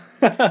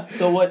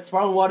 So what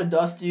Sparkling Water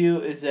does to you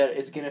is that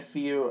it's gonna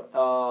feel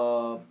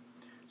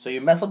so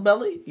your muscle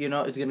belly,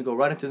 it's gonna go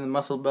right into the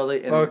muscle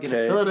belly and it's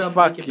gonna fill it up.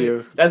 Fuck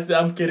you.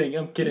 I'm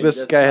kidding.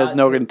 This guy has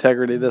no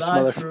integrity. This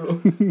not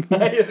true.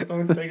 I have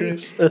no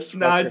integrity. That's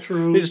not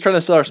true. He's just trying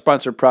to sell our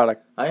sponsored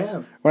product. I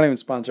am. We're not even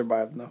sponsored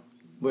by them though.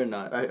 We're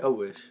not. I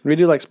wish. We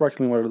do like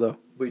sparkling water though.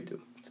 We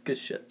do. It's good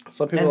shit.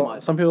 Some people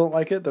don't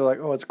like it. They're like,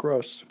 oh, it's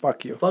gross.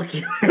 Fuck you. Fuck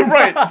you.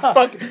 Right.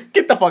 Fuck.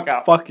 Get the fuck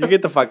out. Fuck you.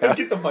 Get the fuck out.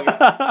 Get the fuck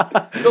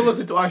out. Don't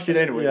listen to our shit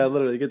anyway. Yeah,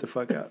 literally, get the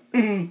fuck out.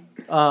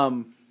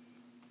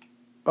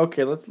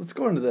 Okay, let's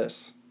go into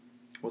this.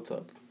 What's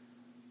up?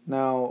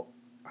 Now,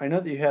 I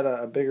know that you had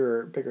a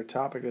bigger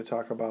topic to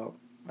talk about.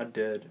 I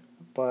did.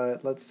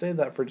 But let's save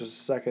that for just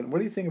a second. What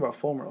do you think about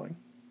foam rolling?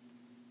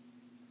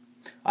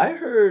 I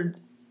heard.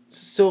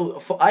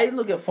 So I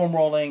look at foam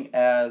rolling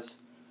as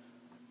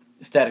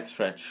static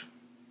stretch.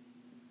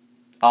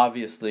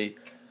 Obviously,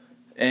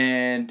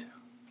 And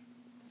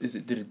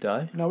did it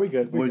die? No, we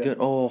good. We're good.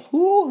 Oh,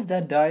 whew, if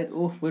that died,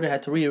 oh, we'd have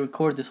had to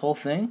re-record this whole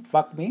thing.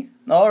 Fuck me.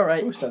 All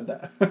right. Who said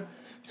that?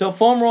 So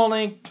foam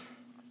rolling,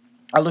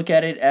 I look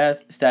at it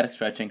as static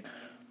stretching.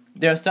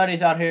 There are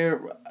studies out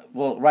here.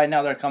 Well, right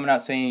now they're coming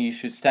out saying you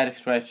should static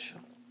stretch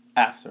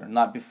after,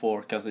 not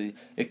before, because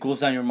it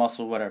cools down your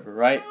muscle, whatever,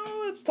 right?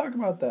 Let's talk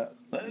about that.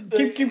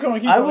 Keep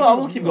going. I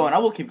will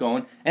keep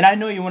going. And I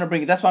know you want to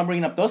bring. That's why I'm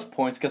bringing up those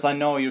points, because I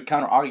know your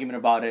counter argument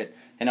about it,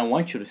 and I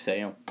want you to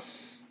say them.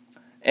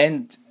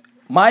 And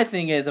my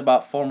thing is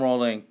about foam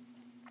rolling.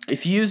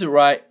 If you use it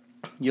right,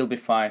 you'll be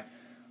fine.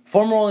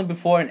 Foam rolling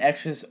before an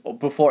exercise,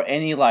 before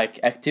any like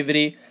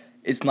activity,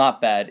 is not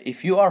bad.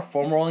 If you are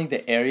foam rolling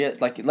the area,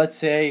 like let's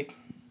say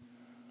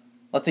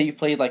you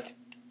played like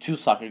 2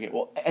 soccer games,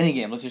 well, any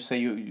game. Let's just say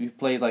you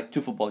played like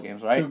 2 football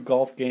games, right? 2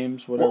 golf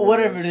games,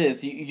 whatever it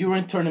is. You're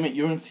in tournament,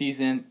 you're in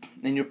season,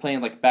 and you're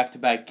playing like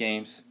back-to-back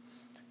games.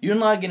 You're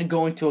not gonna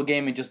go into a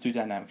game and just do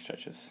dynamic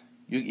stretches.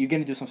 You're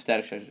gonna do some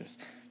static stretches.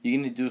 You're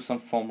gonna do some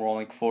foam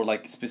rolling for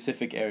like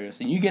specific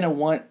areas, and you're gonna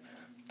want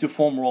to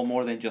foam roll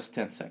more than just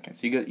 10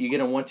 seconds. You're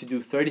gonna want to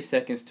do 30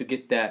 seconds to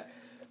get that.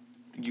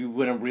 You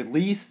wanna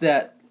release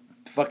that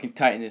fucking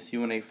tightness. You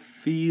wanna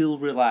feel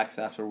relaxed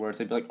afterwards.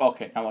 They'd be like,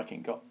 okay, now I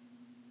can go.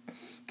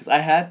 Because I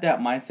had that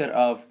mindset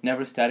of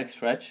never static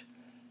stretch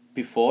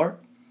before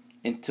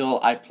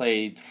until I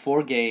played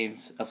 4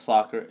 games of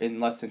soccer in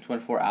less than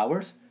 24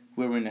 hours.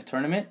 We were in a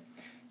tournament,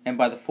 and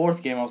by the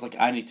 4th game, I was like,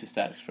 I need to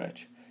static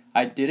stretch.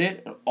 I did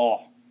it.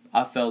 Oh,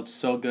 I felt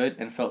so good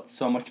and felt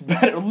so much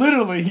better.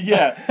 Literally,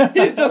 yeah.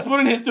 He's just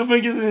putting his 2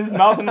 fingers in his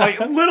mouth and like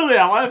literally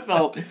how I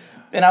felt.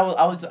 And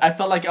I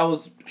felt like I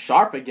was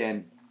sharp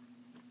again.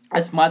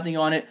 That's my thing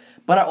on it.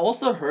 But I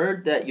also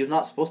heard that you're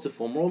not supposed to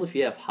foam roll if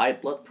you have high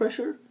blood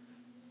pressure.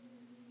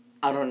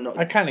 I don't know.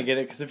 I kind of get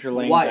it, because if you're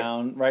laying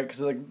down, right? Because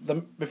like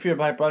if you have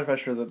high blood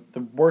pressure,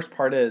 the worst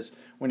part is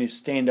when you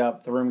stand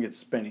up, the room gets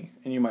spinny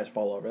and you might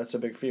fall over. That's a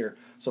big fear.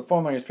 So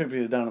foaming is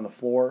typically done on the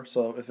floor.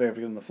 So if they have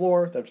to get on the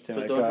floor, they have to stand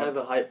so back don't up. have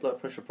a high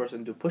blood pressure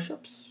person do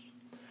push-ups?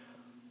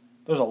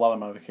 There's a lot of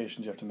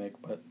modifications you have to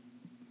make, but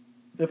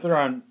if they're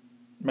on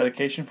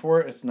medication for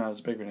it, it's not as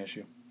big of an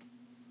issue.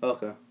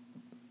 Okay.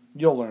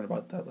 You'll learn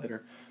about that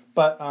later.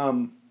 But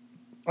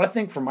I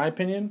think, from my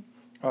opinion,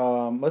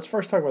 let's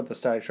first talk about the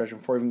static stretching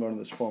before even going to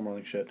this foam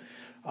rolling shit.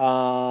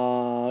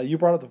 You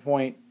brought up the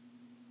point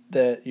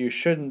that you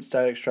shouldn't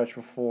static stretch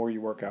before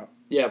you work out.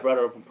 Yeah, I brought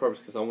it up on purpose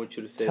because I want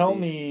you to say. Tell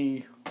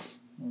me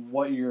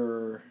what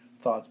your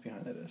thoughts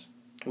behind that is.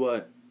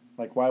 What?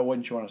 Like, why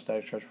wouldn't you want to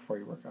static stretch before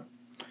you work out?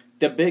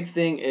 The big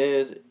thing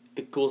is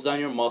it cools down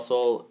your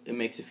muscle, it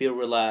makes you feel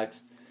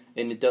relaxed,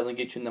 and it doesn't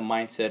get you in the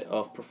mindset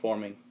of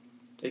performing.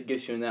 It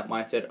gets you in that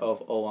mindset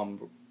of, I'm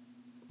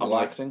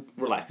relaxing? Like,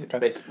 relaxing. Okay.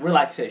 Basically,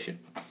 relaxation.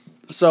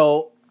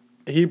 So,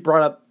 he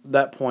brought up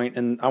that point,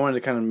 and I wanted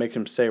to kind of make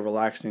him say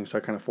relaxing, so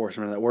I kind of forced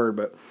him into that word,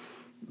 but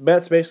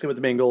that's basically what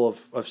the main goal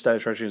of static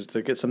stretching is,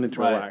 to get something to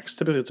relax.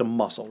 Typically, it's a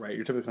muscle, right?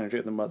 You're typically going to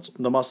get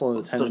the muscle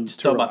and the tendon to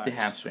still relax. About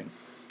the hamstring.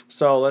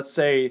 So, let's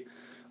say,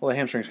 well, the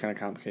hamstring's kind of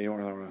complicated. You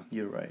don't want to.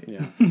 You're right.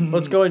 Yeah.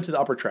 Let's go into the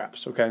upper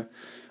traps, okay?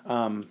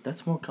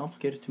 That's more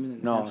complicated to me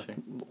than the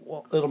hamstring.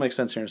 Well, it'll make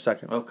sense here in a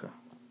second. Okay.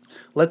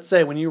 Let's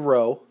say when you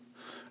row,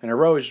 and a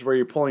row is just where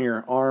you're pulling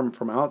your arm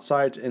from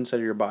outside to inside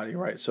of your body,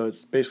 right? So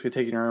it's basically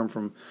taking your arm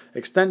from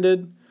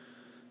extended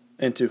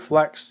into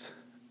flexed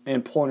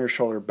and pulling your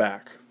shoulder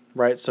back,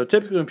 right? So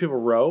typically when people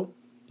row,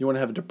 you want to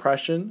have a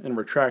depression and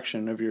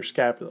retraction of your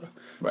scapula.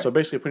 Right. So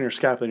basically putting your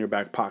scapula in your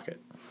back pocket.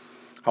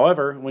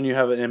 However, when you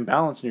have an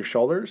imbalance in your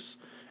shoulders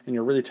and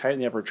you're really tight in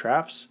the upper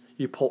traps,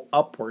 you pull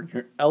upward.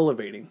 You're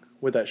elevating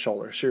with that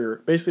shoulder. So you're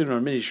basically doing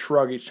a mini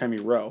shrug each time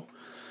you row.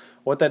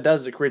 What that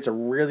does is it creates a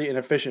really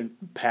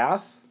inefficient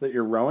path that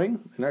you're rowing,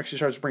 and it actually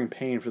starts to bring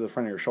pain for the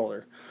front of your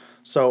shoulder.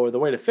 So the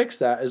way to fix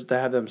that is to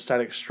have them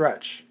static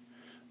stretch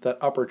that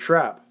upper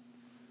trap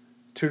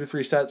 2 to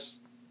 3 sets,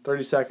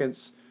 30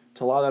 seconds,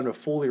 to allow them to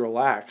fully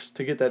relax,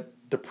 to get that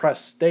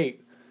depressed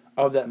state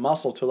of that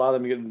muscle, to allow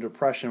them to get into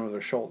depression with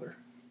their shoulder.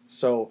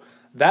 So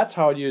that's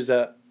how I'd use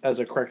that as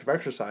a corrective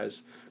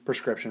exercise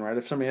prescription, right?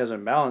 If somebody has an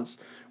imbalance,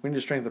 we need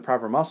to strengthen the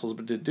proper muscles,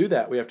 but to do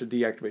that, we have to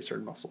deactivate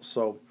certain muscles.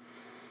 So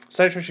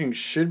static stretching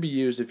should be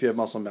used if you have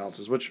muscle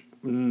imbalances, which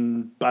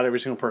about every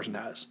single person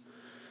has.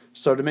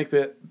 So to make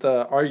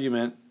the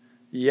argument,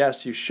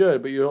 yes, you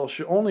should, but you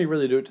should only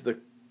really do it to the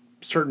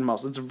certain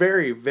muscle. It's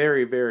very,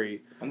 very,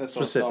 very and that's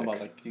specific. What I'm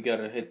talking about. Like, you got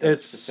to hit that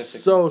it's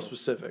specific so muscle.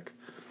 Specific.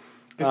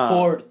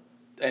 Before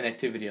an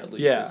activity, at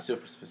least. Yeah. It's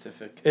super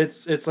specific.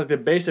 It's like the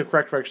basic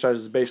corrective exercise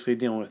is basically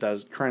dealing with that,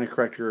 is trying to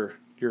correct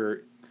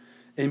your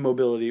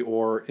immobility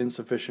or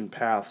insufficient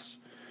paths,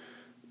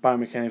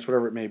 biomechanics,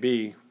 whatever it may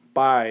be,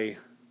 by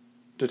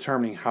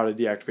determining how to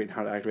deactivate and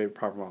how to activate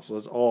proper muscle.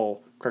 That's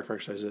all corrective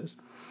exercise is.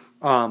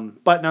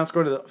 But now let's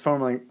go to the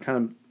foam rolling kind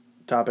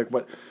of topic.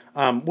 But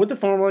with the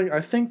foam rolling,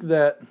 I think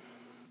that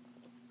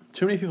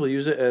too many people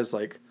use it as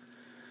like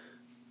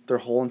their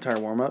whole entire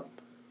warm up.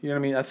 You know what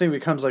I mean? I think it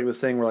becomes like this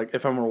thing where, like,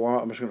 if I'm going to warm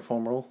up, I'm just going to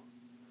foam roll.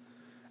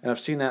 And I've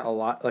seen that a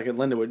lot, like at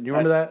Lindenwood. You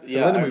remember that?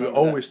 Yeah, at I Lindenwood, we remember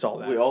always that. saw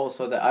that. We always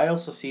saw that. I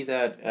also see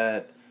that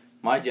at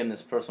my gym.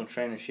 This personal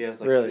trainer, she has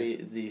like Really?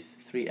 these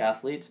three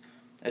athletes.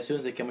 As soon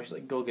as they come in, she's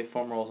like, "Go get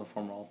foam rolls and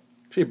foam roll."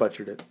 She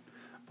butchered it,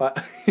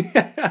 but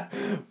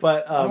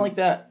but I don't like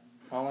that.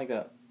 I don't like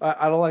that.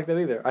 I don't like that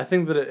either. I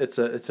think that it's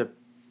a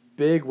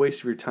big waste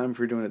of your time if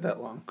you're doing it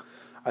that long.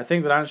 I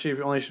think that honestly,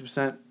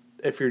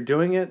 if you're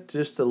doing it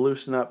just to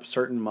loosen up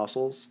certain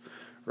muscles,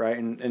 right,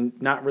 and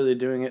not really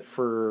doing it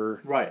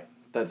for Right.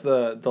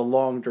 the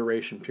long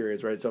duration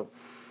periods, right? So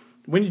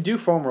when you do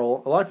foam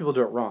roll, a lot of people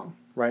do it wrong,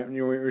 right? When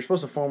you're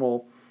supposed to foam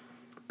roll,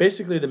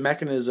 basically the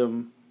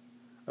mechanism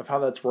of how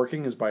that's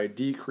working is by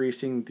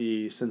decreasing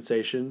the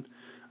sensation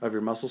of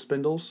your muscle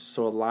spindles,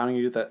 so allowing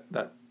you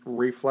that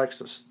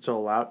reflex to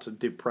allow it to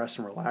depress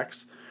and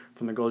relax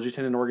from the Golgi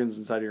tendon organs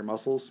inside of your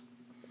muscles.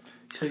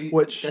 So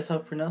that's how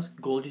it's pronounced?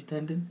 Golgi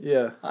tendon?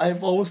 Yeah.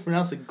 I've always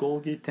pronounced it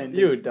Golgi tendon.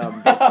 You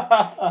dumb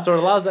bitch. So it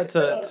allows that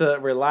to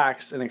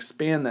relax and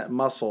expand that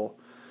muscle,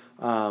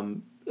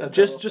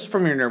 just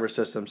from your nervous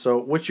system. So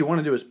what you want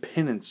to do is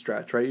pin and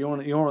stretch, right? You don't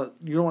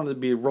want to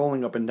be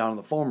rolling up and down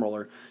the foam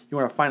roller. You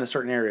want to find a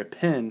certain area,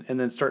 pin, and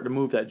then start to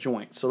move that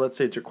joint. So let's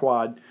say it's your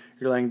quad.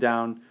 You're laying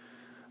down,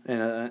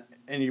 and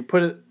you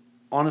put it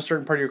on a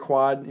certain part of your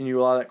quad, and you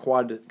allow that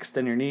quad to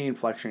extend your knee and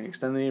flex your knee,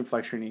 extend the knee and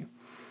flex your knee,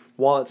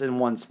 while it's in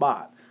one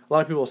spot. A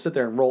lot of people will sit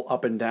there and roll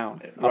up and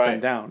down, up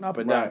and down, up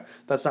and down.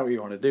 That's not what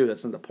you want to do.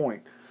 That's not the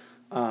point.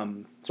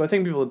 So I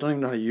think people don't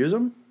even know how to use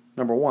them,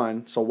 number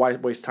one. So why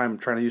waste time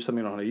trying to use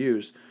something you don't know how to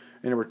use?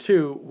 And number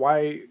two,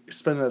 why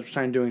spend that much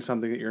time doing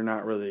something that you're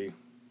not really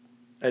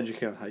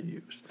educated on how to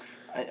use?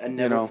 I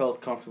never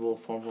felt comfortable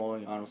foam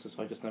rolling, honestly,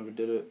 so I just never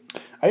did it.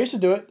 I used to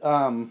do it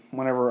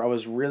whenever I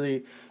was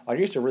really, I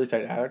used to have really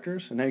tight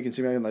adductors, and now you can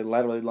see me I can like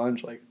laterally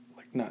lunge like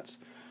nuts.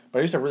 But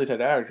I used to have really tight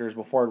adductors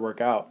before I'd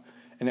work out,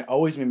 and it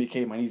always made me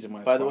cave my knees in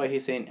my By the way,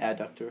 he's saying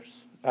adductors.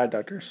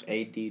 Adductors.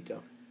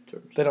 Adductors.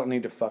 They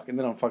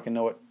don't fucking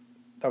know it.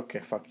 Okay,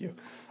 fuck you.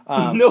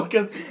 No,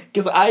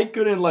 because I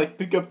couldn't like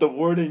pick up the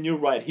word and you're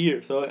right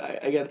here, so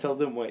I gotta tell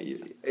them what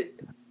you.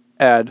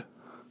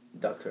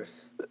 Adductors.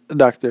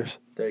 Adductors.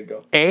 There you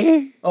go.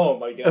 Oh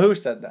my god. Who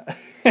said that?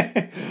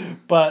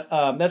 But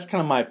that's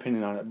kind of my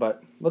opinion on it.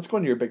 But let's go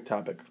into your big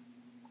topic.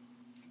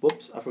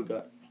 Whoops, I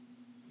forgot.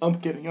 I'm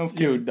kidding.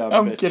 You dumb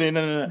I'm bitch. kidding.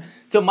 No.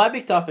 So my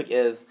big topic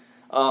is,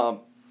 I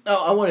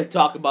want to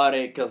talk about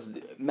it because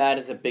Matt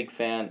is a big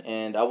fan,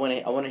 and I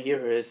want to hear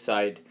his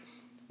side.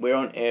 We're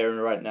on air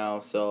right now,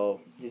 so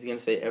he's gonna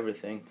say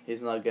everything.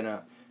 He's not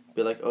gonna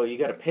be like, "Oh, you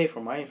gotta pay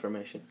for my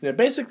information." Yeah,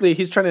 basically,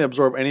 he's trying to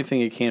absorb anything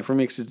he can from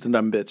me because he's a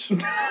dumb bitch.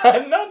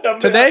 I'm not dumb.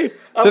 Today,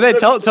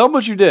 tell him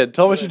what you did.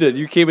 Tell him what you did.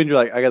 You came in, you're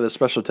like, I got this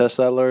special test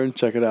that I learned.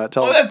 Check it out.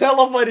 Tell him. That's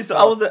hella funny. So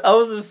I was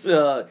this.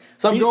 So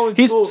I'm going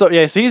to school. So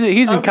he's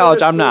in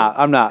college. I'm not.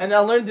 And I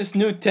learned this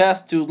new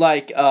test to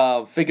like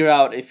figure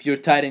out if you're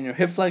tight in your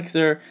hip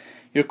flexor,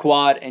 your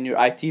quad, and your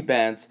IT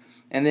bands.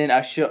 And then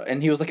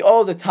and he was like,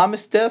 "Oh, the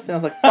Thomas test," and I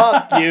was like,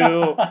 "Fuck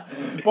you!"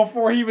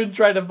 Before he even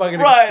tried to fucking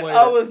right, explain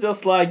I was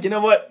just like, you know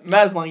what,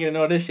 Matt's not gonna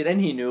know this shit,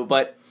 and he knew,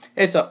 but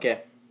it's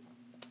okay.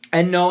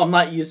 And no, I'm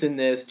not using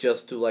this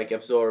just to like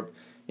absorb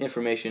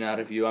information out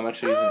of you. I'm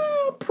actually using.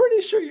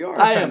 Pretty sure you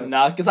are. I am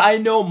not, because I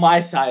know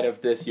my side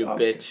of this, you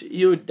bitch,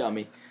 you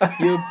dummy,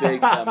 you big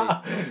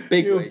dummy,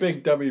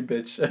 big dummy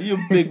bitch, you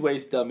big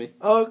waist dummy.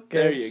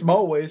 Okay,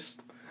 small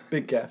waist,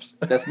 big calves.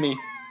 That's me.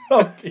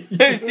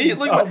 Okay. See,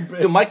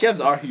 look, my calves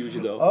are huge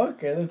though.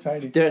 Okay, they're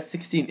tiny. They're at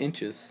 16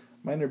 inches.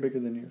 Mine are bigger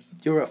than yours.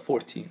 You're at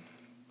 14.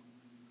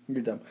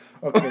 You're dumb.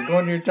 Okay, go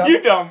on to your topic.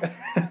 You're dumb.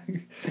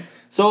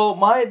 So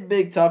my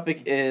big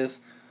topic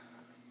is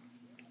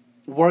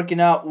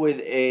working out with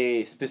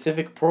a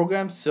specific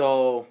program.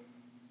 So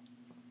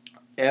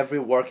every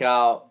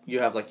workout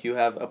you have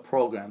a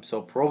program.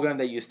 So program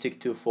that you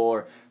stick to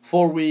for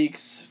 4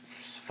 weeks,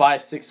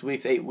 5, 6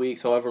 weeks, 8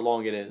 weeks, however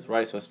long it is,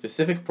 right? So a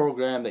specific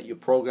program that you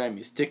program,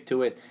 you stick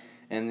to it,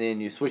 and then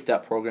you switch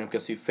that program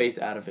because you phase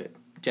out of it,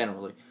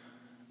 generally.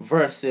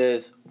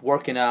 Versus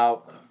working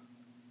out,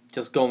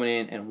 just going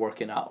in and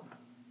working out.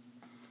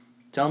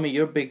 Tell me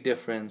your big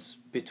difference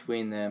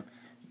between them,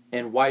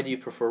 and why do you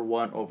prefer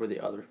one over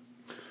the other?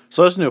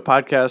 So listen to a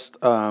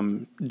podcast,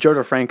 Joe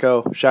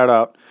DeFranco, shout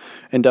out,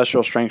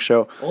 Industrial Strength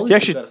Show. He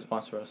actually got to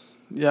sponsor us.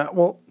 Yeah,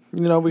 well,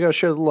 we got to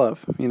share the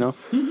love,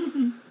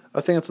 I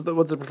think that's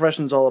what the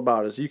profession's all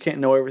about. Is you can't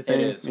know everything,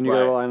 and you got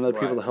to rely on other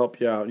people to help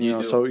you out.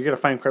 So you got to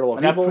find credible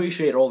people. And I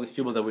appreciate all these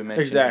people that we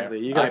mentioned. Exactly,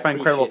 you got to find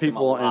credible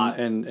people,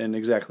 and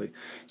exactly.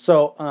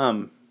 So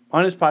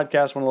on his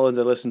podcast, one of the ones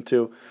I listened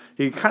to,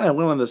 he kind of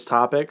went on this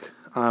topic,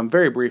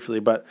 very briefly,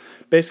 but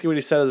basically what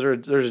he said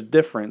is there's a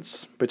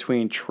difference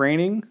between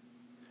training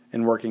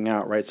and working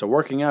out, right? So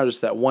working out is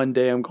that one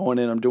day I'm going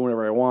in, I'm doing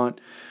whatever I want.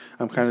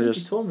 I'm kind of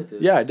just. You told me this.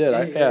 Yeah, I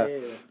did. Yeah.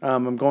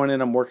 I'm going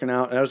in. I'm working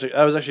out. And I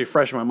was actually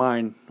fresh in my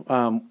mind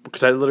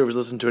because I literally was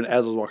listening to it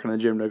as I was walking to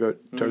the gym to go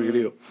to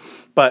do.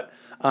 But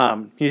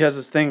he has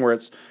this thing where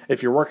it's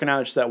if you're working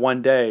out just that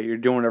one day, you're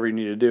doing whatever you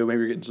need to do. Maybe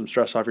you're getting some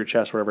stress off your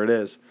chest, whatever it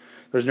is.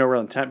 There's no real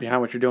intent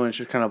behind what you're doing. It's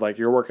just kind of like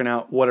you're working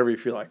out whatever you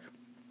feel like.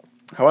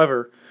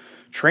 However,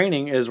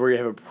 training is where you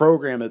have a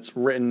program that's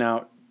written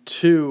out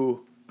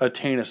to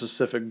attain a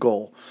specific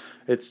goal.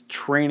 It's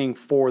training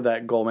for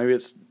that goal. Maybe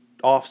it's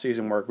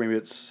off-season work. Maybe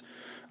it's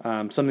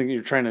something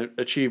you're trying to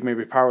achieve,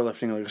 maybe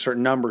powerlifting, like a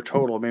certain number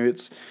total. Maybe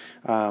it's,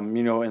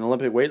 in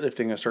Olympic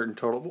weightlifting, a certain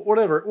total.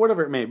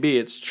 Whatever it may be,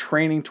 it's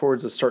training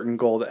towards a certain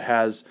goal that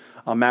has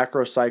a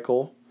macro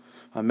cycle,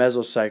 a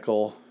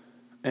mesocycle,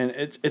 and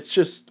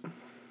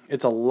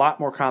it's a lot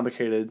more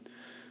complicated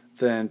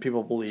than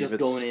people believe. Just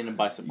going in and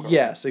bicep curl.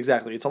 Yes,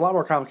 exactly. It's a lot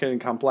more complicated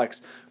and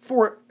complex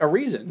for a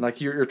reason.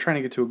 Like you're trying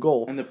to get to a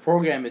goal. And the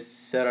program is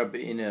set up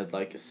in a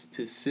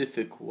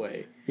specific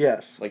way.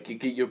 Yes. Like you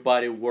get your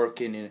body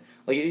working in,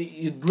 like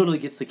it literally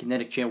gets the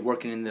kinetic chain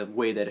working in the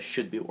way that it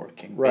should be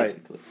working. Right.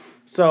 Basically.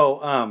 So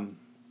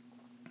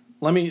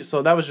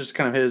so that was just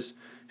kind of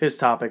his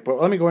topic,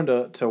 but let me go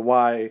into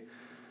why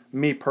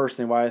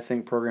I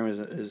think programming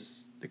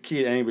is the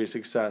key to anybody's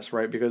success,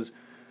 right? Because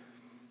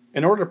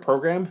in order to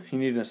program, you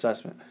need an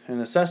assessment. And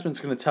an assessment's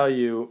going to tell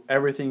you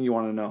everything you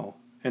want to know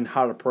and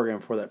how to program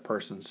for that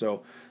person.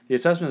 So the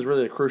assessment is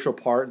really a crucial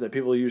part that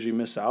people usually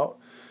miss out.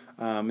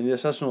 And the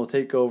assessment will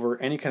take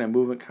over any kind of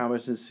movement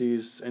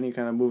competencies, any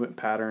kind of movement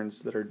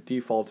patterns that are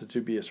defaulted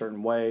to be a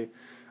certain way,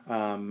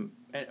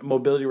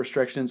 mobility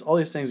restrictions, all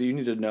these things that you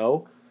need to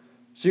know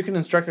so you can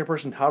instruct a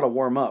person how to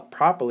warm up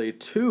properly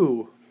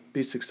to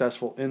be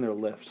successful in their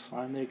lifts.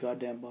 Find their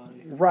goddamn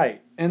body.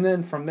 Right. And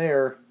then from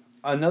there,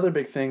 another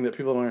big thing that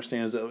people don't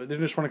understand is that they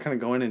just want to kind of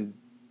go in and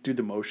do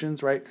the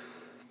motions, right?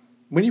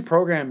 When you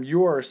program,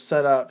 you are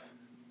set up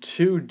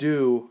to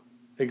do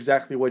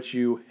exactly what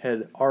you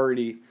had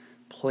already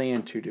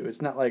planned to do.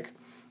 It's not like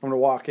I'm going to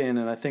walk in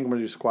and I think I'm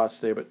going to do squats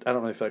today, but I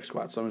don't really feel like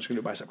squats, so I'm just going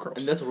to do bicep curls.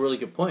 And that's a really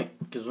good point,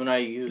 because when I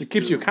use it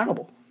keeps you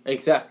accountable.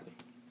 Exactly.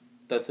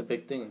 That's a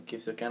big thing. It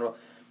keeps you accountable.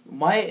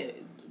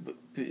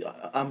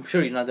 I'm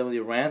sure you're not done with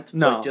your rant.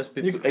 No. But just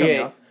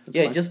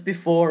fine. just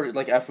before,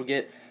 I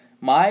forget,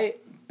 my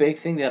big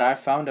thing that I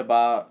found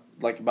about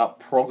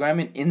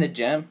programming in the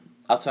gym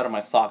outside of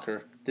my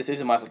soccer. This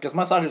isn't my soccer, because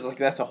my soccer is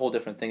that's a whole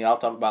different thing. I'll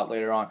talk about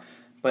later on.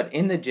 But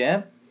in the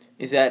gym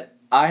is that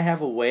I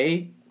have a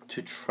way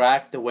to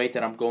track the weight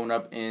that I'm going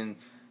up in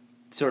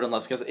certain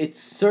lifts, because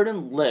it's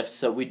certain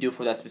lifts that we do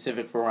for that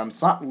specific program.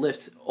 It's not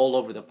lifts all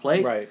over the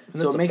place. Right.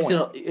 And so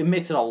it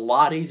makes it a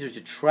lot easier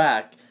to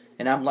track.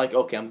 And I'm like,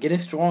 okay, I'm getting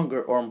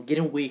stronger or I'm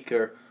getting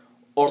weaker,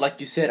 or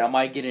like you said, am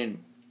I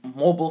getting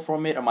mobile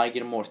from it? Am I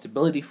getting more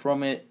stability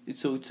from it?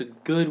 So it's a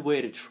good way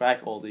to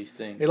track all these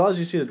things. It allows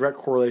you to see the direct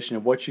correlation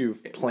of what you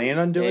plan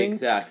on doing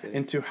exactly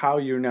into how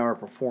you now are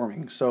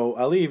performing. So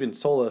Ali even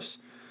told us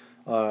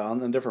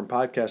on a different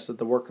podcast that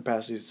the work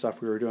capacity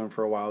stuff we were doing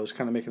for a while was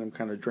kind of making them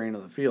kind of drain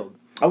on the field.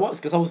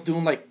 Because I was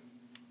doing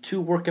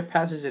 2 work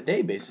capacities a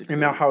day basically.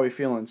 And now how are we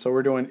feeling? So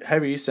we're doing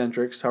heavy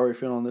eccentrics. How are we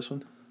feeling on this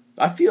one?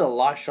 I feel a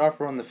lot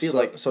sharper on the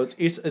field. So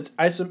it's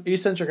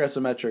eccentric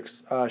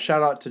isometrics.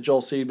 Shout out to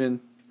Joel Seedman.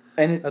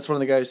 And that's one of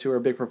the guys who are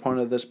a big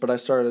proponent of this, but I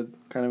started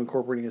kind of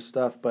incorporating his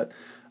stuff. But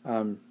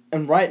and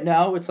right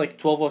now it's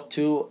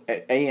 12:02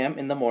 a.m.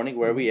 in the morning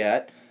where we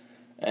at,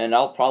 and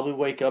I'll probably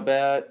wake up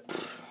at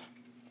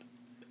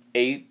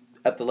 8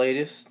 at the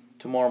latest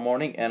tomorrow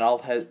morning, and I'll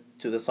head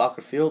to the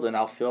soccer field, and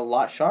I'll feel a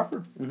lot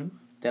sharper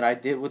than I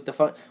did with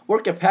the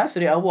work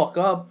capacity. I walk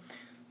up,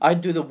 I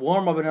do the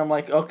warm up, and I'm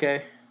like,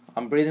 okay,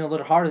 I'm breathing a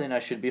little harder than I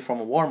should be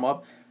from a warm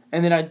up,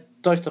 and then I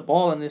touch the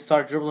ball and then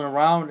start dribbling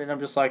around, and I'm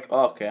just like,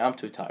 oh, okay, I'm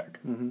too tired,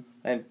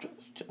 and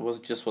it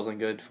wasn't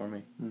good for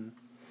me.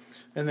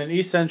 And then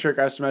eccentric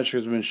isometric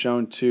has been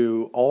shown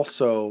to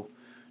also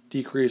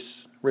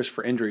decrease risk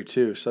for injury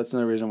too. So that's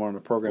another reason I wanted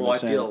to program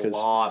this in. I feel a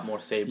lot more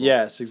stable.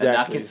 Yes, exactly. And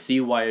I can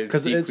see why it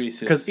decreases.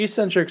 Because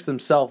eccentrics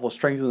themselves will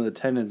strengthen the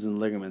tendons and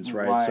ligaments,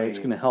 right? So it's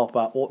going to help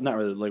out. Well, not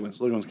really the ligaments.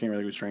 Ligaments can't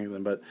really be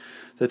strengthened, but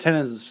the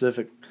tendons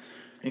specific.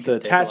 The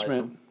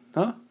attachment.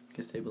 Huh? You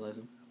can stabilize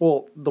them.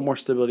 Well, the more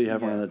stability you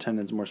have around the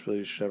tendons, the more stability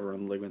you should have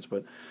around the ligaments.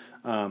 But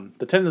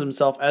the tendons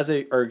themselves, as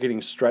they are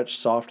getting stretched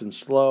soft and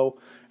slow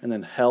and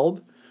then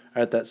held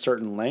at that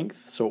certain length.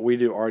 So what we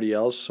do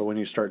RDLs, so when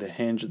you start to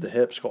hinge at the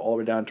hips, go all the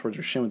way down towards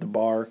your shin with the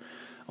bar,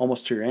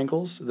 almost to your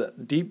ankles.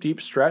 That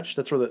deep stretch,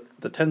 that's where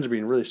the tendons are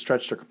being really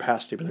stretched to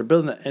capacity, but they're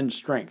building that end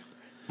strength.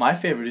 My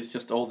favorite is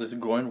just all this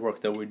groin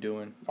work that we're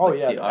doing. Oh,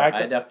 our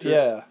adductors.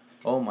 Yeah.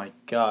 Oh, my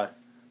God.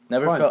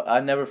 I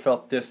never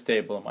felt this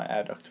stable in my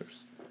adductors.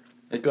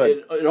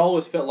 It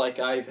always felt like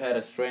I've had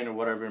a strain or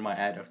whatever in my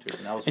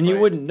adductors, and you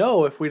wouldn't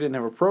know if we didn't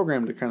have a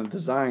program to kind of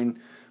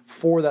design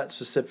for that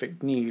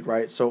specific need,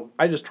 right? So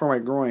I just tore my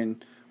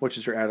groin, which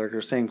is your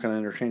adductor, same kind of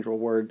interchangeable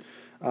word.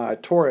 I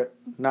tore it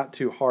not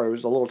too hard. It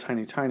was a little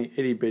tiny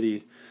itty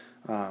bitty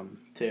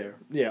tear.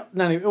 Yeah,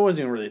 it wasn't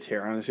even really a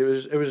tear. Honestly,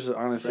 it was just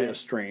honestly a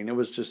strain. It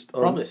was just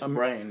probably a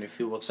sprain if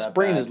it was that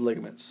sprain bad. Is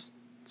ligaments.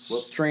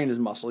 Whoops. Strain is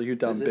muscle, you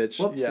dumb bitch.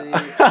 Whoopsie.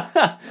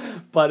 Yeah.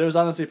 But it was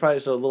honestly probably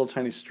just a little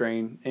tiny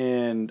strain,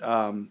 and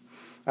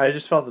I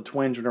just felt the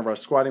twinge whenever I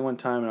was squatting one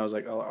time, and I was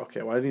like, oh,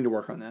 okay, well I need to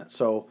work on that.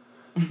 So,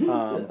 I need to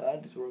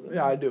work on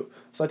that. I do.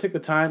 So I took the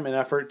time and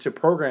effort to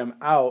program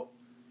out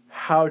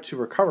how to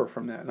recover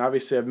from that. And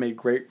obviously, I've made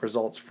great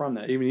results from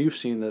that. Even you've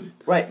seen the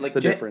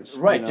difference.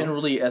 Right,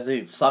 generally as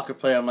a soccer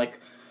player,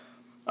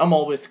 I'm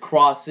always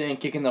crossing,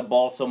 kicking the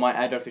ball, so my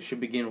adductor should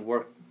begin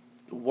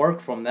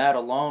work from that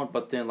alone.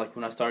 But then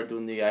when I started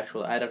doing the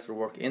actual adductor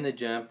work in the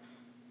gym,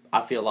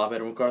 I feel a lot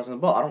better when crossing the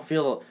ball. I don't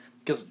feel,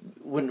 because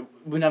when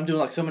I'm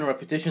doing so many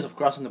repetitions of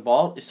crossing the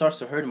ball, it starts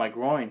to hurt my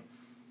groin.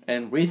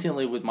 And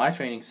recently with my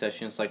training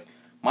sessions,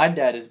 my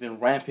dad has been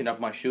ramping up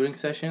my shooting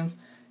sessions.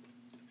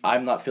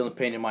 I'm not feeling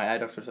pain in my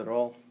adductors at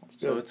all.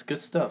 So it's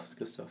good stuff.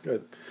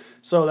 Good.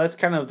 So that's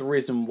kind of the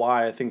reason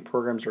why I think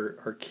programs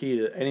are key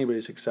to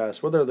anybody's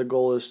success, whether the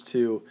goal is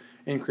to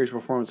increase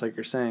performance like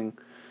you're saying,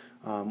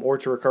 or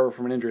to recover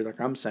from an injury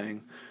like I'm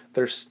saying.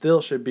 There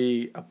still should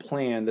be a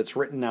plan that's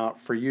written out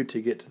for you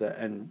to get to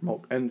the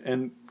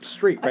end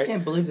streak, right? I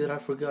can't believe that I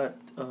forgot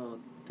the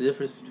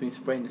difference between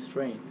sprain and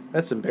strain.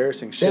 That's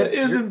embarrassing shit. That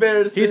is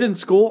embarrassing. He's in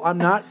school. I'm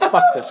not.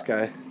 Fuck this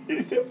guy.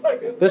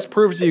 This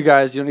proves to you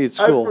guys you don't need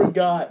school. I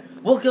forgot.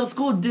 Well, because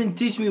school didn't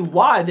teach me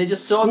why. They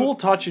just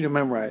taught you to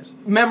memorize.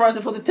 Memorize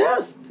it for the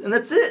test, and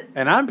that's it.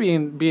 And I'm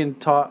being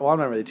taught. Well, I'm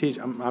not really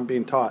teaching. I'm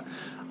being taught.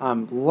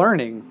 I'm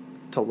learning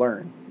to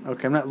learn.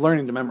 Okay, I'm not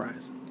learning to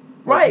memorize.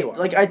 Right.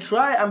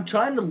 I'm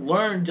trying to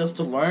learn just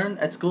to learn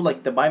at school, the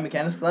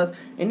biomechanics class,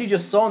 and you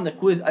just saw in the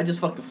quiz, I just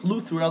fucking flew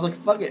through it. I was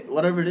like, fuck it,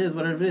 whatever it is,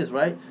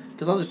 right?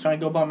 Because I was just trying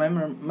to go about my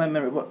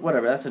memory,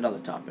 whatever, that's another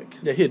topic.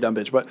 Yeah, he a dumb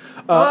bitch, but...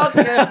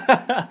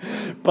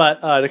 Okay.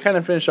 But to kind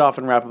of finish off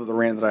and wrap up the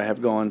rant that I have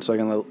going, so I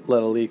can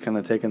let Ali kind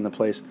of take in the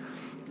place,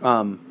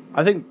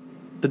 I think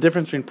the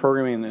difference between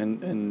programming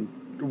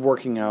and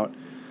working out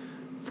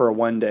for a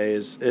one day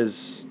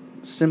is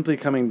simply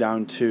coming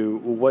down to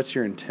what's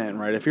your intent,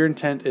 right? If your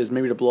intent is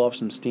maybe to blow off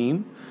some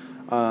steam,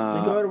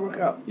 then go ahead and work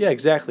out. Yeah,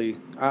 exactly.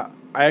 I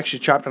actually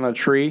chopped down a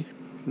tree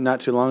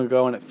not too long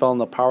ago and it fell in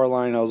the power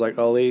line. I was like,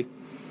 Ali,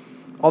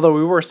 although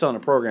we were still in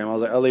a program, I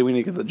was like, Ali, we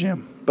need to get to the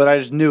gym. But I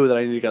just knew that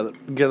I needed to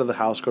get out of the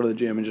house, go to the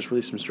gym, and just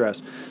release some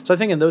stress. So I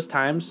think in those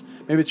times,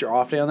 maybe it's your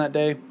off day on that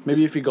day.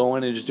 Maybe if you go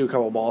in and just do a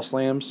couple of ball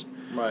slams,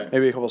 right,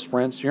 maybe a couple of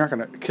sprints, you're not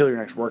going to kill your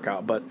next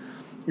workout, but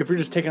if you're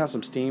just taking out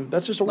some steam,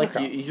 that's just a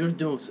workout. You're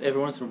doing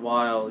every once in a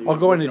while. I'll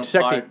go in and do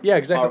technique. Yeah,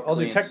 exactly. I'll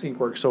do technique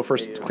work. So for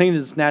cleans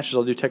and snatches,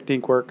 I'll do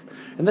technique work,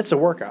 and that's a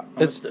workout.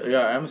 I'm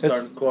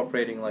starting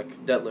incorporating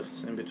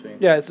deadlifts in between.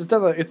 Yeah,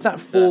 it's not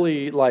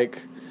fully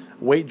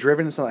weight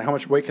driven. It's not like how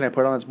much weight can I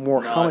put on. It's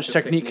more how much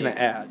technique can I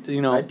add.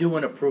 I do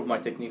want to prove my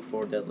technique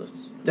for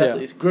deadlifts.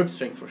 Definitely, it's grip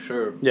strength for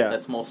sure. Yeah,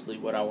 that's mostly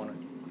what I want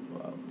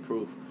to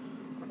prove.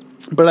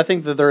 But I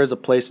think that there is a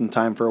place and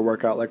time for a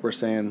workout, like we're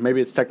saying.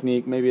 Maybe it's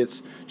technique, maybe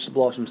it's just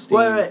blow off some steam.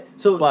 Right.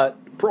 So, but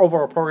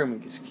overall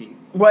programming is key.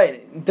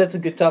 Right. That's a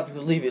good topic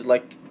to leave it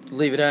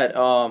at.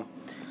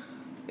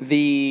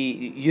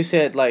 You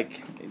said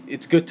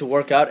it's good to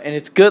work out, and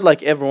it's good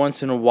every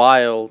once in a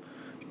while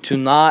to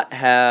not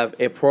have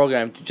a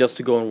program just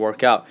to go and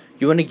work out.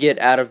 You want to get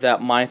out of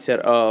that mindset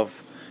of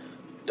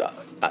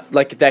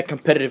that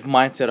competitive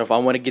mindset of I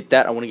want to get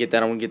that, I want to get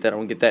that, I want to get that, I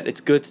want to get that.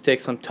 It's good to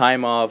take some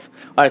time off.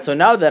 All right, so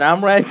now that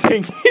I'm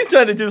ranting, he's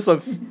trying to do some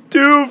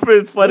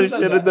stupid funny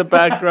shit in the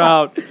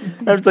background.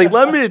 I'm just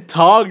let me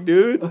talk,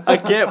 dude. I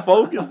can't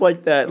focus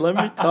like that. Let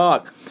me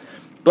talk.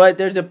 But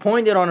there's a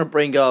point that I want to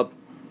bring up.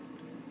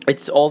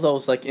 It's all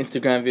those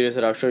Instagram videos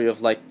that I'll show you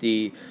of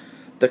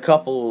the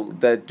couple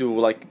that do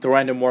the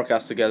random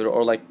workouts together,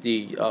 or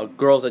the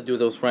girls that do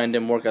those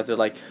random workouts.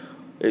 They're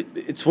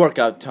it's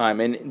workout time,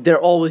 and they're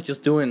always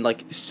just doing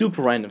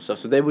super random stuff.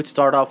 So they would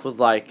start off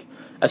with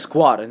a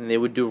squat, and then they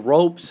would do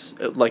ropes,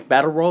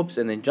 battle ropes,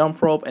 and then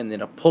jump rope, and then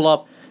a pull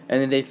up,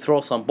 and then they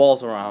throw some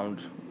balls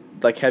around,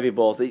 heavy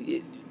balls.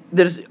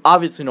 There's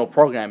obviously no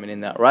programming in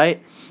that,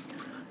 right?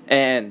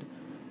 And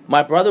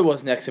my brother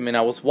was next to me, and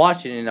I was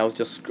watching, and I was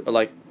just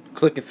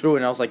clicking through,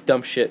 and I was like,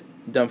 dumb shit,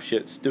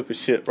 stupid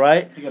shit,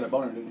 right? You got a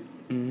boner, didn't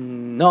you?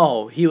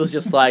 No, he was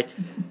just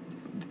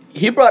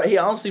He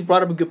honestly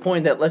brought up a good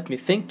point that left me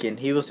thinking.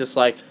 He was just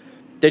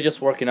they're just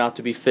working out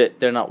to be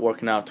fit. They're not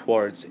working out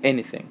towards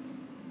anything.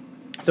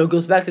 So it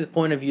goes back to the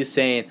point of you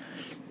saying,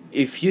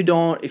 if you're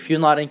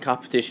not in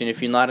competition,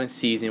 if you're not in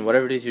season,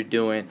 whatever it is you're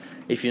doing,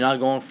 if you're not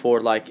going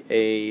for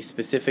a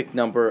specific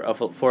number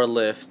for a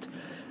lift,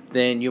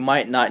 then you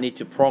might not need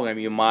to program.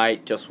 You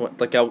might just want,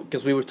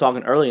 because we were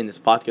talking earlier in this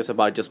podcast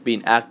about just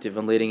being active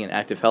and leading an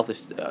active, healthy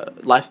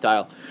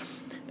lifestyle,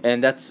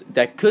 and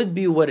that could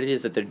be what it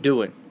is that they're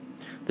doing.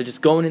 They're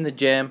just going in the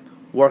gym,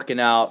 working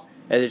out,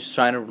 and they're just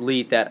trying to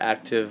lead that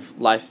active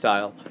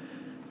lifestyle.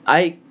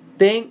 I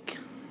think,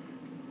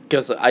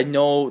 because I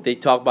know they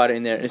talk about it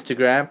in their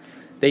Instagram,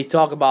 they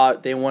talk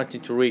about they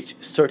wanting to reach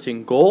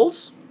certain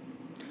goals,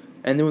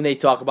 and then when they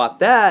talk about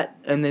that,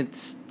 and then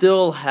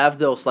still have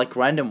those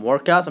random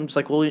workouts, I'm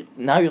just well,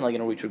 now you're not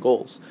going to reach your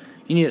goals.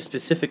 You need a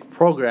specific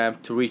program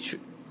to reach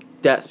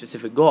that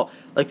specific goal.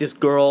 This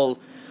girl,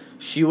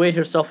 she weighed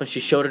herself and she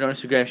showed it on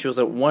Instagram. She was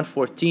at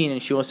 114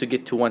 and she wants to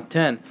get to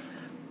 110.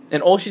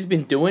 And all she's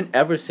been doing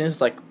ever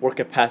since work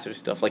capacity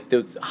stuff,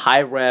 those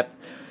high rep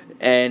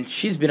And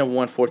she's been at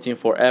 114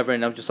 forever,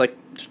 and I'm just like,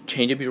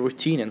 change up your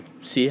routine and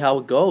see how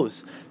it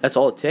goes. That's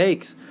all it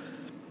takes.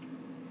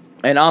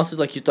 And honestly,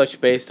 like you touched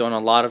base on a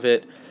lot of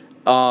it.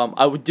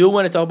 I do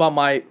want to talk about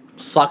my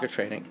soccer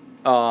training.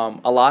 A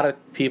lot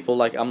of people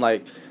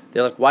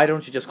they're like, why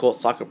don't you just call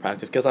it soccer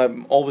practice? Because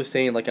I'm always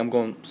saying like I'm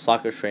going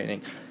soccer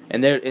training,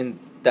 and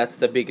that's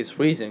the biggest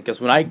reason. Because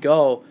when I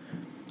go,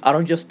 I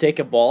don't just take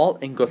a ball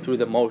and go through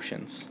the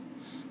motions.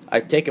 I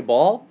take a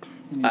ball.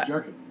 You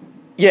jerk it.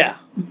 Yeah.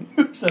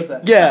 Who said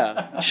that?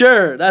 Yeah,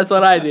 sure, that's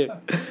what I do.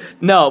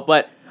 No,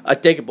 but I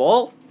take a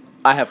ball,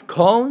 I have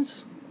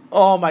cones.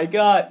 Oh my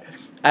god.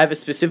 I have a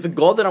specific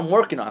goal that I'm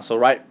working on. So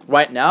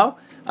right now,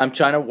 I'm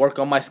trying to work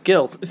on my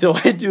skills. So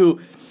I do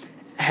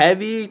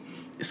heavy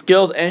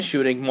skills and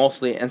shooting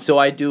mostly. And so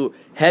I do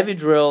heavy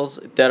drills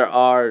that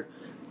are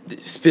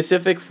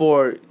specific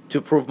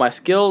to prove my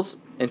skills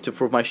and to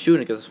prove my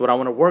shooting, because that's what I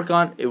want to work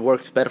on. It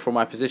works better for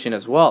my position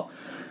as well.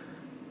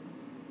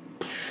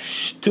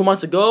 2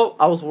 months ago,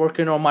 I was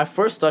working on my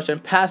first touch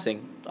and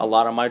passing. A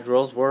lot of my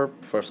drills were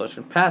first touch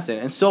and passing,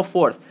 and so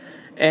forth.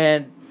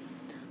 And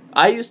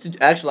I used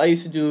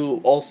to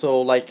do also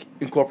like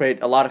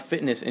incorporate a lot of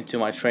fitness into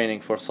my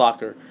training for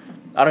soccer.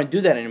 I don't do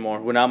that anymore.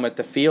 When I'm at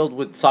the field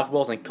with soccer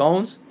balls and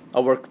cones, I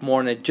work more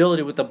on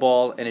agility with the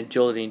ball and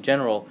agility in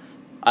general.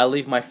 I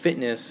leave my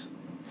fitness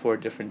for a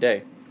different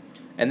day.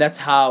 And that's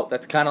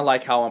kind of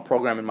like how I'm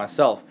programming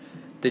myself.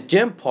 The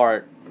gym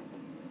part,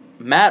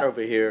 Matt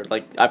over here,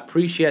 like, I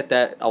appreciate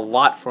that a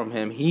lot from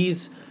him.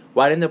 He's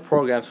writing the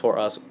programs for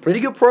us. Pretty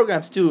good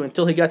programs too,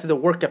 until he got to the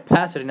work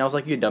capacity, and I was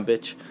like, you dumb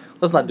bitch.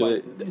 Let's not do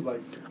it.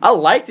 I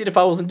liked it if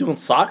I wasn't doing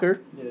soccer.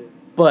 Yeah.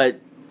 But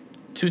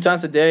 2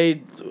 times a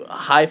day,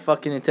 high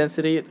fucking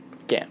intensity,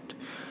 can't.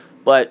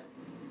 But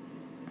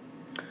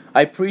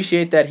I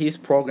appreciate that he's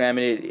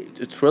programming it.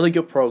 It's really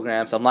good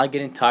programs. I'm not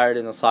getting tired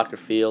in the soccer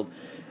field.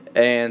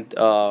 And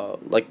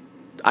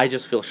I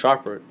just feel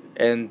sharper.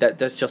 And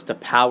that's just the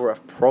power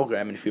of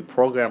programming. If you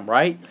program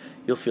right,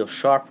 you'll feel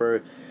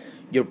sharper.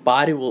 Your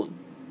body will,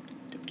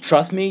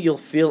 trust me, you'll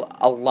feel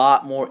a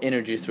lot more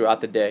energy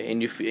throughout the day.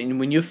 And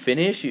when you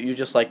finish, you're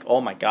just like,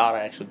 oh my god,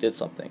 I actually did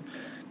something.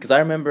 Because I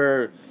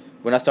remember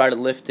when I started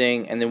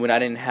lifting, and then when I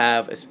didn't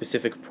have a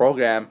specific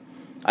program,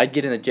 I'd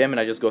get in the gym and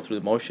I'd just go through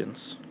the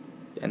motions.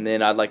 And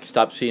then I'd like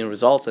stop seeing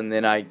results, and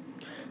then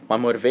my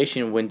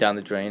motivation went down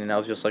the drain, and I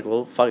was just like,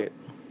 well, fuck it.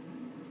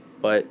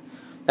 But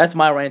that's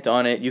my rant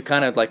on it. You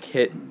kind of like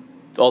hit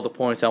all the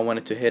points I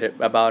wanted to hit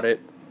about it.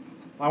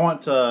 I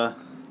want to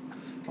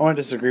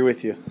disagree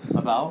with you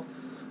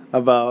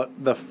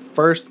About the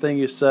first thing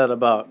you said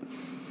about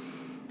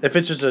if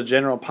it's just a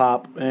general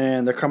pop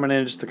and they're coming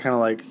in just to kind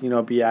of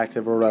like, be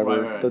active or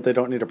whatever, Right. that they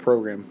don't need a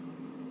program.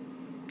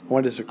 I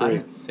want to disagree. I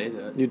didn't say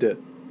that. You did.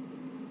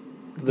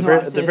 At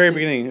the very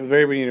beginning of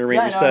the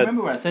rant, you said. I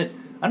remember what I said.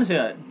 I didn't say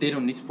that they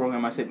don't need to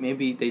program. I said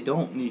maybe they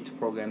don't need to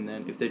program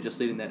then if they're just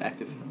leading that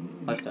active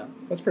lifestyle.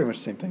 That's pretty much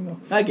the same thing, though.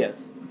 I guess.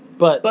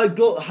 But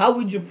How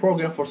would you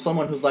program for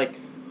someone who's like,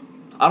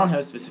 I don't have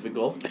a specific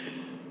goal?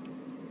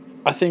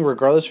 I think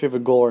regardless if you have a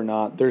goal or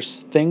not,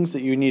 there's things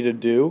that you need to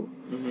do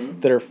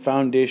that are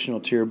foundational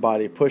to your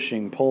body.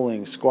 Pushing,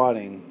 pulling,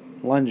 squatting,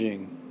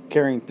 lunging,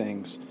 carrying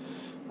things.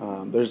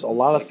 There's a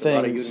lot of things. A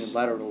lot of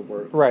unilateral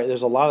work. Right.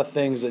 There's a lot of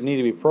things that need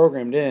to be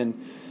programmed in,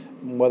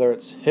 whether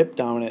it's hip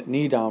dominant,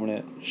 knee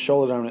dominant,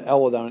 shoulder dominant,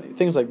 elbow dominant,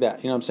 things like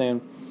that. You know what I'm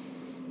saying?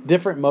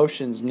 Different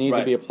motions need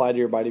to be applied to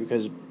your body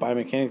because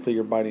biomechanically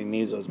your body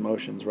needs those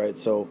motions, right?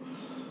 So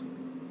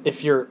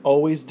if you're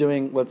always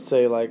doing, let's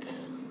say, like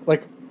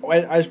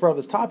I just brought up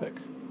this topic,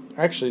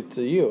 actually,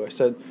 to you. I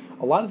said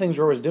a lot of things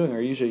we're always doing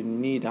are usually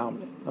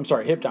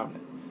hip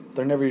dominant.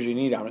 They're never usually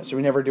knee dominant. So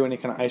we never do any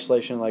kind of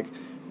isolation like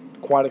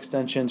quad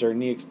extensions or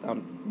knee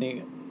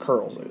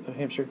curls. The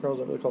hamstring curls,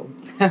 what are they called?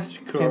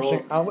 Hamstring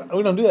curls.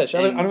 We don't do that shit.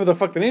 I don't know what the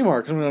fuck the name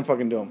are because we don't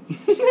fucking do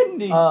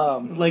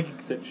them. Like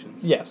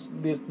exceptions. Yes,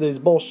 these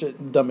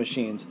bullshit dumb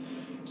machines.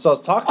 So I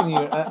was talking to you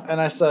and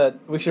I said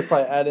we should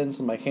probably add in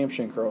some like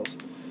hamstring curls.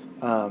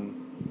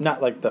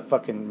 Not like the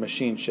fucking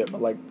machine shit,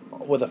 but like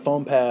with a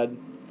foam pad,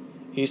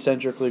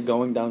 eccentrically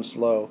going down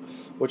slow,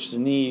 which is a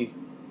knee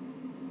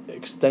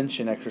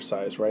extension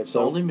exercise, right? So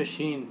the only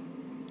machine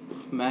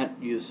Matt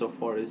used so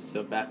far is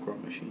the back row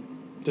machine.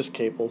 Just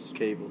cables.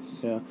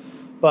 Yeah.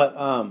 But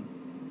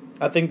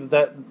I think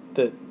that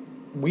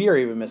we are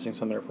even missing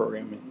some of their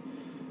programming.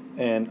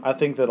 And I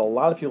think that a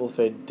lot of people, if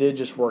they did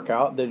just work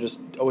out, they just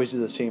always do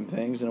the same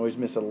things and always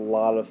miss a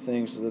lot of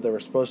things that they were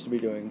supposed to be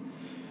doing.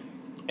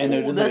 And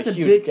there'd leave a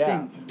huge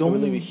gap.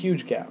 Don't leave a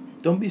huge gap.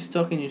 Don't be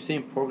stuck in your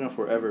same program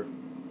forever.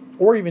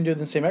 Or even do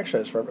the same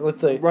exercise forever.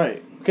 Let's say.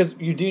 Right. Because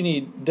you do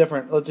need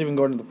different. Let's even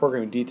go into the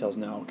programming details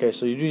now. Okay,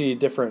 so you do need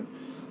different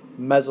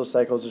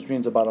mesocycles, which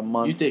means about a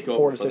month, you take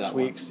 4 to 6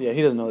 weeks. Yeah,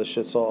 he doesn't know this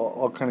shit, so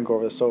I'll kind of go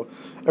over this. So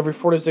every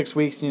 4 to 6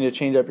 weeks, you need to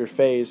change up your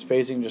phase.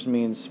 Phasing just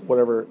means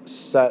whatever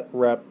set,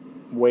 rep,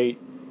 weight,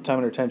 time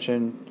under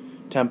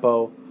tension,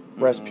 tempo,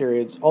 rest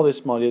periods, all these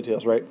small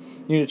details, right?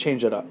 You need to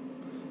change that up.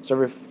 So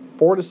every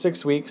 4 to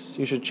 6 weeks,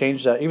 you should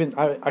change that. Even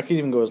I could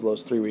even go as low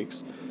as 3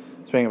 weeks.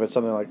 So depending if it's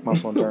something like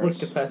muscle endurance.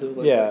 Work capacity was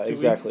like Yeah, what, 2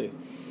 exactly.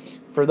 weeks?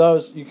 For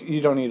those,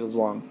 you don't need as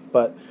long,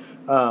 but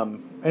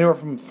anywhere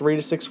from 3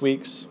 to 6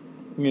 weeks,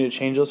 you need to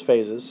change those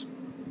phases.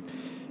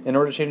 In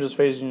order to change those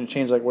phases, you need to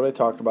change like what I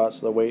talked about,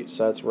 so the weight,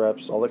 sets,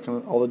 reps, all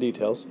the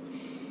details.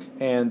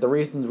 And the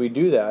reasons we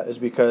do that is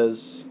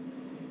because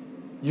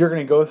you're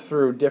going to go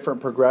through different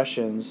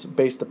progressions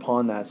based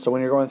upon that. So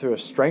when you're going through a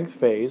strength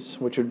phase,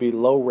 which would be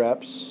low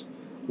reps,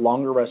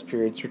 longer rest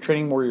periods, you're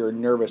training more your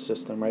nervous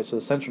system, right? So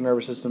the central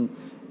nervous system,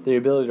 the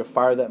ability to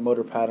fire that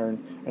motor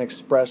pattern and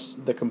express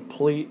the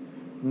complete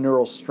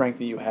neural strength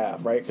that you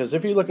have, right? Because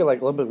if you look at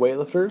like Olympic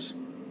weightlifters,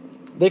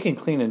 they can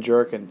clean and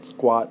jerk and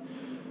squat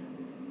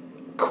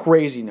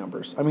crazy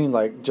numbers. I mean,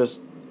 like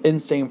just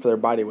insane for their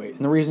body weight.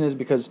 And the reason is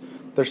because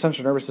their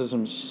central nervous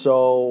system is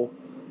so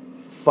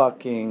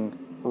fucking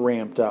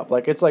ramped up.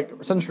 Like it's like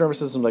central nervous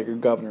system, like your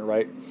governor,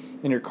 right?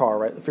 In your car,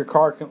 right? If your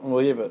car,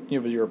 well, you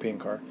have a European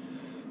car.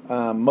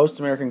 Most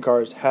American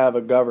cars have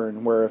a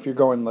govern where if you're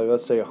going like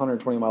let's say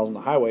 120 miles on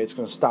the highway, it's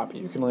going to stop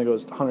you. You can only go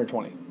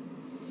 120.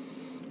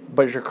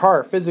 But your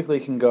car physically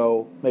can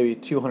go maybe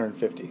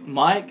 250.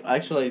 Mike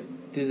actually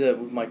did that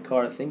with my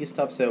car. I think it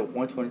stops at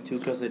 122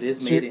 because it is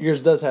So made.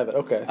 yours does have it.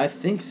 Okay. I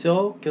think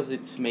so because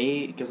it's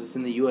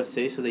in the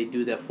USA, so they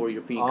do that for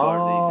European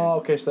cars. Oh,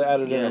 okay. So they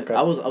added in. Okay.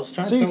 I was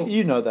trying so to.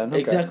 you know then. Okay.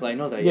 Exactly, I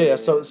know that. Yeah.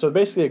 So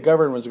basically, a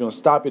governor was going to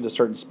stop you at a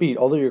certain speed,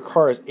 although your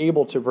car is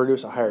able to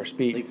produce a higher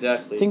speed.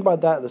 Exactly. Think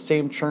about that in the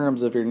same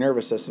terms of your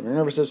nervous system. Your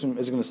nervous system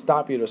is going to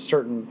stop you at a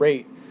certain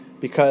rate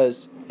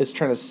because it's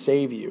trying to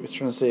save you. It's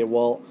trying to say,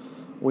 well,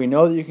 we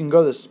know that you can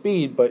go this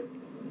speed, but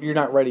you're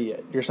not ready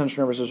yet. Your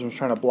central nervous system is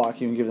trying to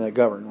block you and give you that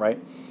govern, right?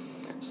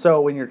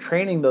 So when you're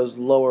training those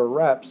lower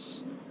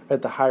reps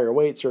at the higher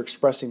weights, you're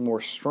expressing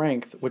more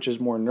strength, which is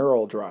more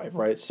neural drive,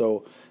 right?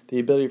 So the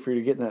ability for you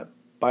to get in that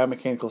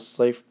biomechanical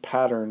safe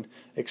pattern,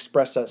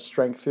 express that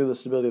strength through the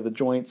stability of the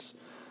joints,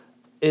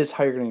 is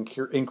how you're going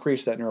to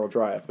increase that neural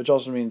drive, which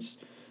also means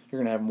you're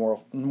going to have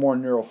more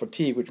neural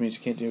fatigue, which means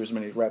you can't do as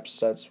many reps,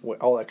 sets,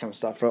 all that kind of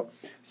stuff. So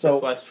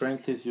that's why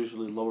strength is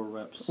usually lower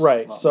reps.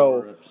 Right. So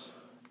lower reps.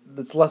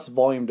 It's less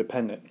volume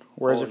dependent.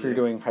 Whereas if you're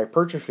doing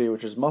hypertrophy,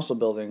 which is muscle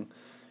building,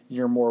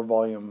 you're more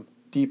volume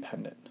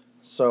dependent.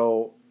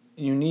 So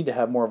you need to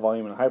have more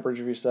volume in a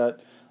hypertrophy set,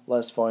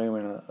 less volume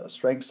in a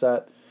strength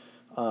set.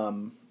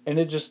 And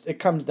it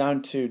comes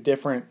down to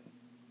different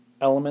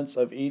elements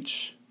of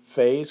each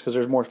phase, because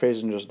there's more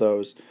phases than just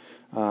those.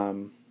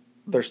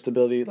 There's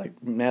stability, like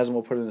NASM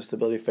will put in a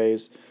stability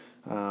phase.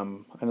 I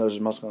know there's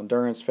a muscle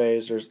endurance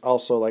phase. There's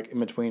also like in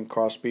between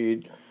cross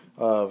speed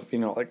of,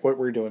 like what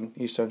we're doing,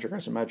 eccentric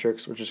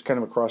isometrics, which is kind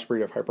of a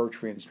crossbreed of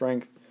hypertrophy and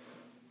strength,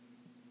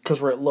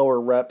 because we're at lower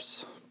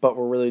reps, but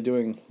we're really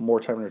doing more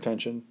time and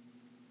retention.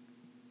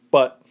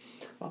 But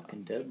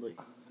fucking deadly.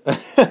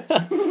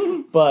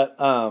 But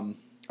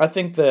I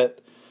think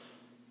that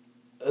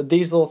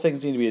these little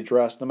things need to be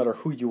addressed no matter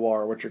who you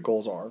are, what your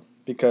goals are,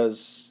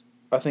 because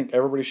I think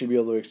everybody should be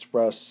able to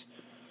express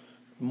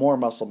more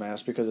muscle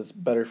mass because it's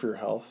better for your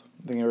health.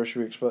 I think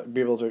everybody should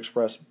be able to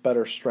express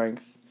better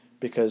strength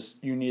because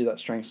you need that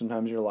strength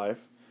sometimes in your life,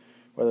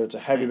 whether it's a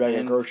heavy bag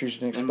of groceries you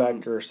can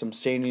expect, or some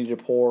sand you need to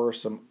pour, or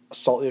some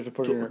salt you have to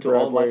put in your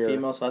driveway. To all my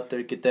females out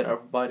there, get that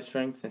upper body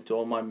strength, and to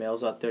all my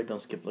males out there,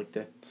 don't skip leg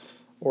day.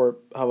 Or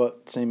how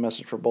about same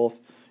message for both,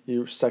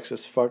 you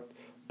sexist fuck.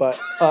 But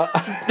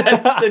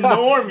that's the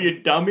norm, you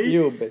dummy.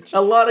 You bitch.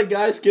 A lot of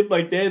guys skip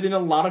like day, then a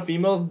lot of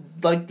females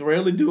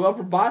rarely do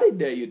upper body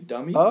day, you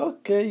dummy.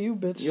 Okay, you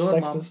bitch. You're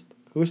sexist. Mom.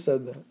 Who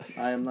said that?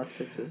 I am not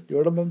sexist.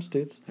 You're the mom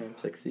states. I'm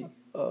sexy.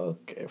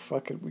 Okay,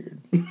 fucking weird.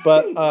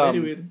 But Very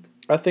weird.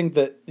 I think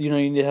that you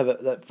need to have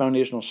that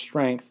foundational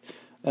strength,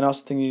 and I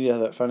also think you need to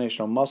have that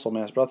foundational muscle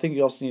mass. But I think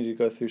you also need to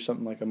go through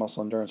something like a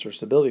muscle endurance or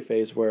stability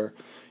phase where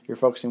you're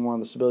focusing more on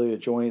the stability of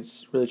the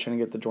joints, really trying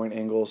to get the joint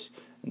angles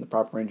and the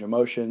proper range of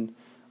motion.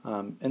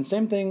 And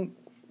same thing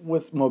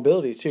with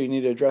mobility too. You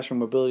need to address your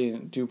mobility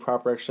and do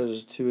proper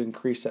exercises to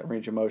increase that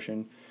range of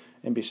motion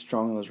and be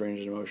strong in those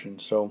ranges of motion.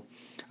 So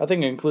I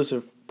think an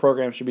inclusive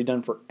program should be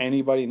done for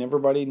anybody and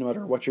everybody, no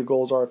matter what your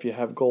goals are. If you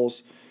have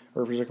goals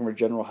or if you're looking for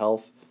general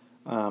health,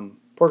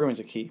 programming is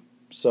a key.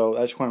 So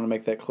I just wanted to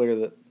make that clear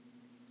that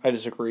I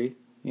disagree,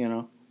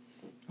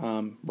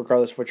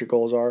 regardless of what your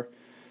goals are,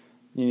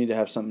 you need to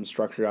have something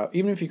structured out,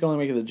 even if you can only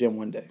make it to the gym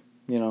one day,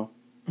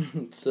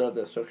 Still have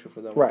that structure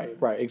for that Right, one day.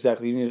 right,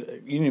 exactly. You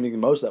need to make the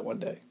most of that one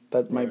day.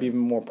 That might be even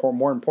more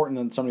important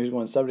than somebody who's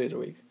going 7 days a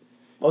week.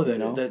 Oh, that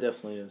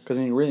definitely is. Because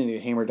then you really need to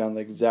hammer down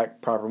the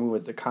exact proper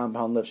movements, the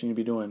compound lifts you need to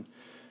be doing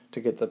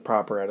to get the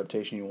proper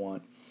adaptation you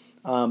want.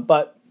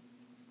 But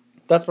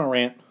that's my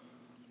rant.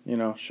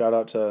 Shout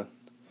out to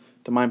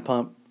Mind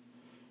Pump.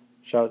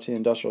 Shout out to the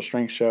Industrial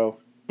Strength Show.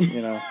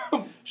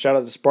 Shout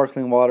out to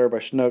Sparkling Water by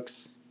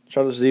Schnucks.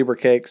 Shout out to Zebra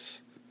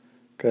Cakes,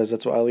 because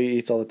that's what Ali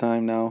eats all the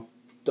time now.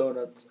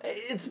 Donuts.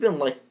 It's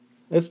been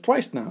It's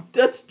twice now.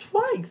 That's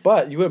twice.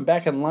 But you went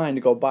back in line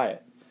to go buy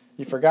it.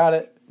 You forgot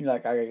it. You're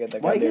like, I gotta get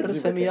that. Why you gotta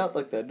send me out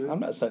like that, dude? I'm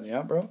not sending you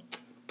out, bro.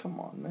 Come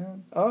on,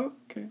 man.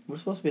 Okay. We're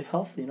supposed to be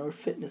healthy, we're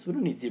fitness. We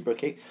don't need zebra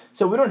cake.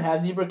 So we don't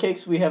have zebra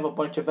cakes. We have a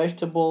bunch of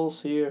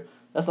vegetables here.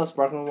 That's not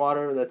sparkling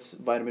water. That's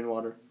vitamin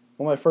water.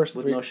 Well, my first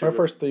With three, no my sugar.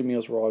 first 3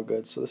 meals were all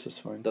good, so this is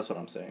fine. That's what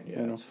I'm saying. Yeah,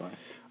 You know. that's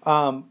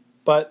fine.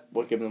 But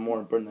Wake up in the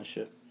morning, burn that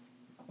shit.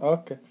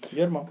 okay.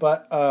 Good, Mom.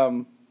 But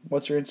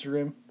what's your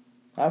Instagram?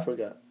 I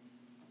forgot.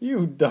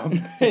 You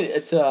dumb.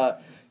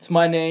 It's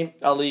my name,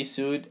 Ali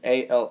Sood,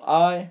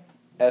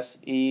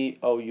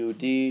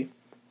 ALISEOUD.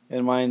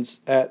 And mine's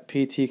at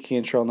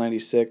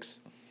PTCantrell96.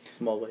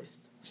 Small waist,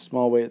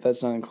 Small waist.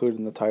 That's not included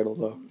in the title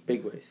though.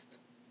 big waist.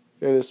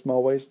 It is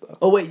small waist though.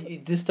 Oh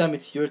wait, this time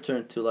it's your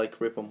turn to like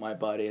rip on my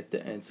body at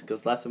the ends,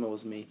 because last time it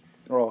was me.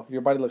 Oh,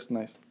 your body looks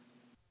nice.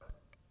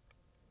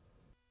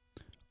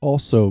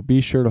 Also,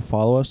 be sure to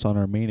follow us on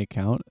our main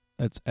account.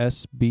 That's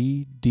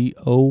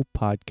SBDO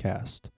Podcast.